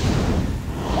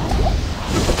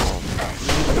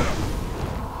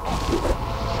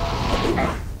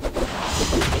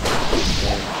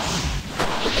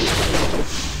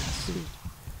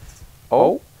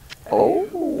 Oh.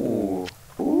 Oh.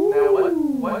 Now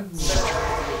what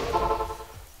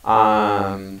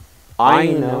I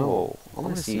know. I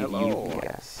want to see if Hello. you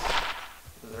guess.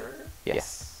 Berserker?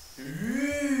 Yes.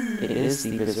 Ooh. It is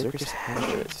the Berserker's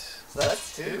Hatchet. So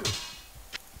that's 2.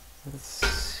 Let's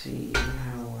see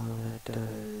how well that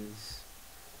does.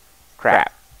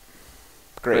 Crap.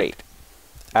 Great.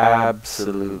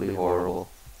 Absolutely horrible.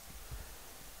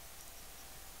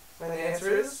 And the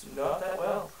answer is not that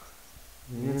well.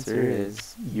 The answer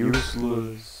is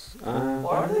useless. Well,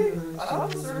 are they? I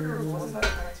thought Berserker wasn't that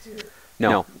high tier.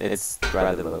 No, it's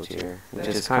rather low tier, which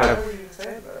is kind Why of... were you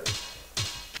excited about it?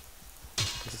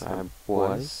 Because I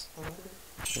was.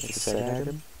 It's a set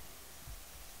item.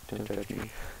 Don't judge me.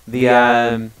 The,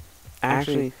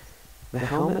 actually, the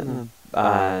helmet and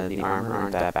the armor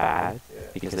aren't that bad,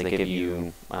 because they give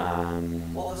you,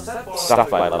 Well, the set bonus stuff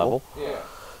by level. Yeah.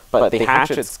 But the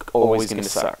hatchet's always going to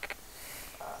suck.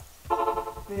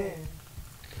 Yeah.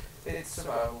 It's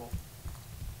survivable.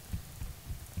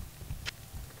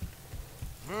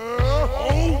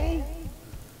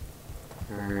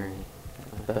 Alright.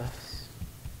 Buffs.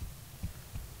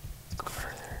 Let's go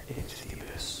further into the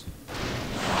abyss.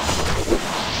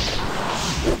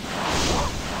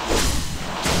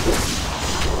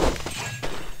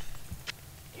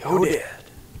 Yo, Dad.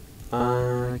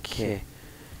 Okay.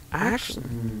 Actually,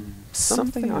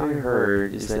 something I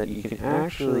heard is that you can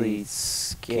actually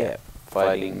skip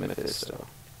fighting Mephisto.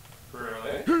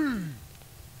 Really?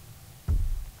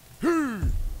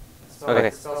 Okay.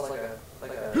 It sounds like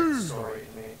a story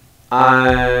to me.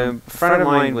 A friend of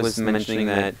mine was mentioning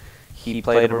that he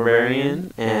played a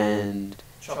barbarian and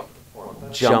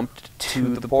jumped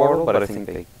to the portal, but I think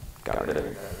they got rid of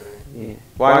it. Yeah.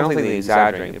 Well, I don't think they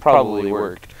exaggerated. It probably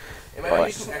worked. It might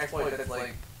be some exploit that's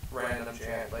like random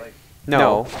chance, like.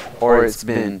 No, or it's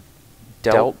been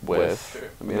dealt with.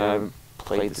 I mean, I haven't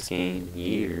played this game in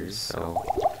years, so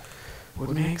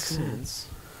would make sense.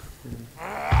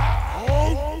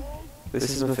 This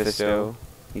is Mephisto.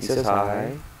 He says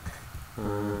hi. He's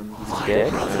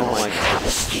dead. I don't like that.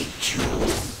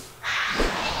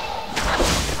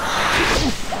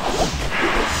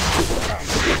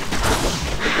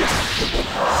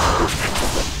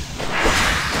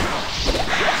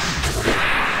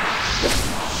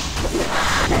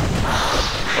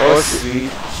 Oh,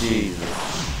 sweet Jesus.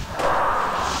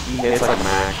 He hits like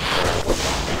Mac.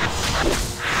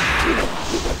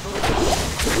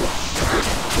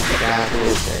 That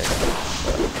is it.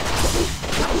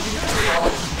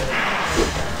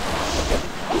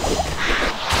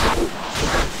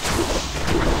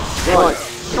 Good.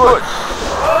 Good.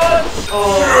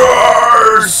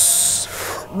 Yes!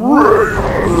 Ooh.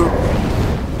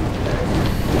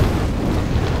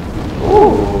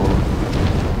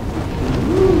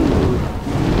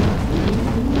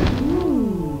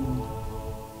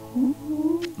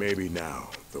 Maybe now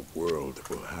the world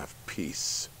will have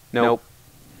peace. Nope.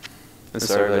 I'm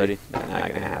sorry, buddy. Not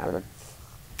gonna happen.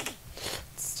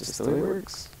 It's just the way it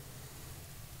works.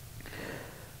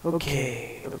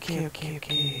 Okay. I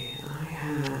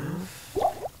have...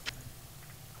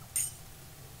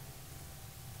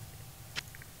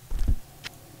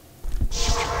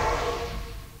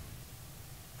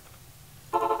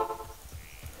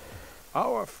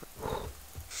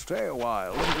 Stay a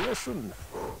while and listen.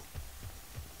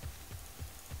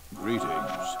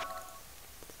 Greetings.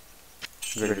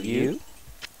 Rid of you.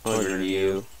 Rid of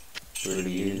you. Rid of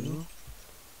you.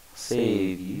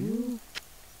 Save you.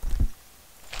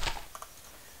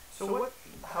 So what?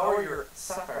 How are your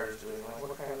sapphires doing? Like,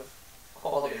 what kind of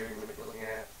quality are you going to be looking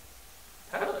at?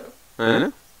 Hello. I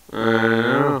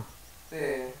know.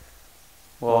 Yeah.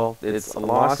 Well, it's a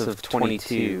loss of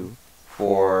 22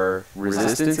 for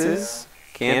resistances,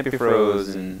 can't be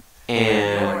frozen,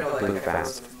 and blue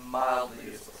fast. Mildly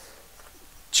useless.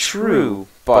 True,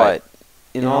 but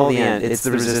in all the end, it's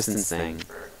the resistance thing.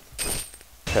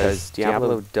 Because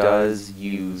Diablo does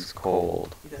use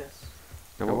cold. He does.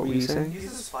 Now, what were you saying? He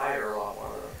uses fire a lot more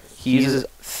though. He uses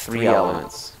 3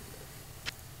 elements.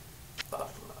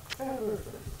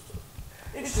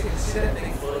 Interesting. You see that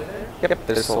thing floating there? Yep,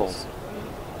 there's souls.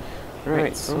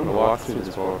 Alright, so I'm gonna walk through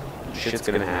this world. Shit's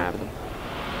gonna happen.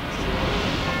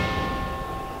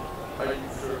 Are you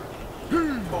sure?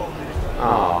 Totally.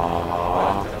 Aww.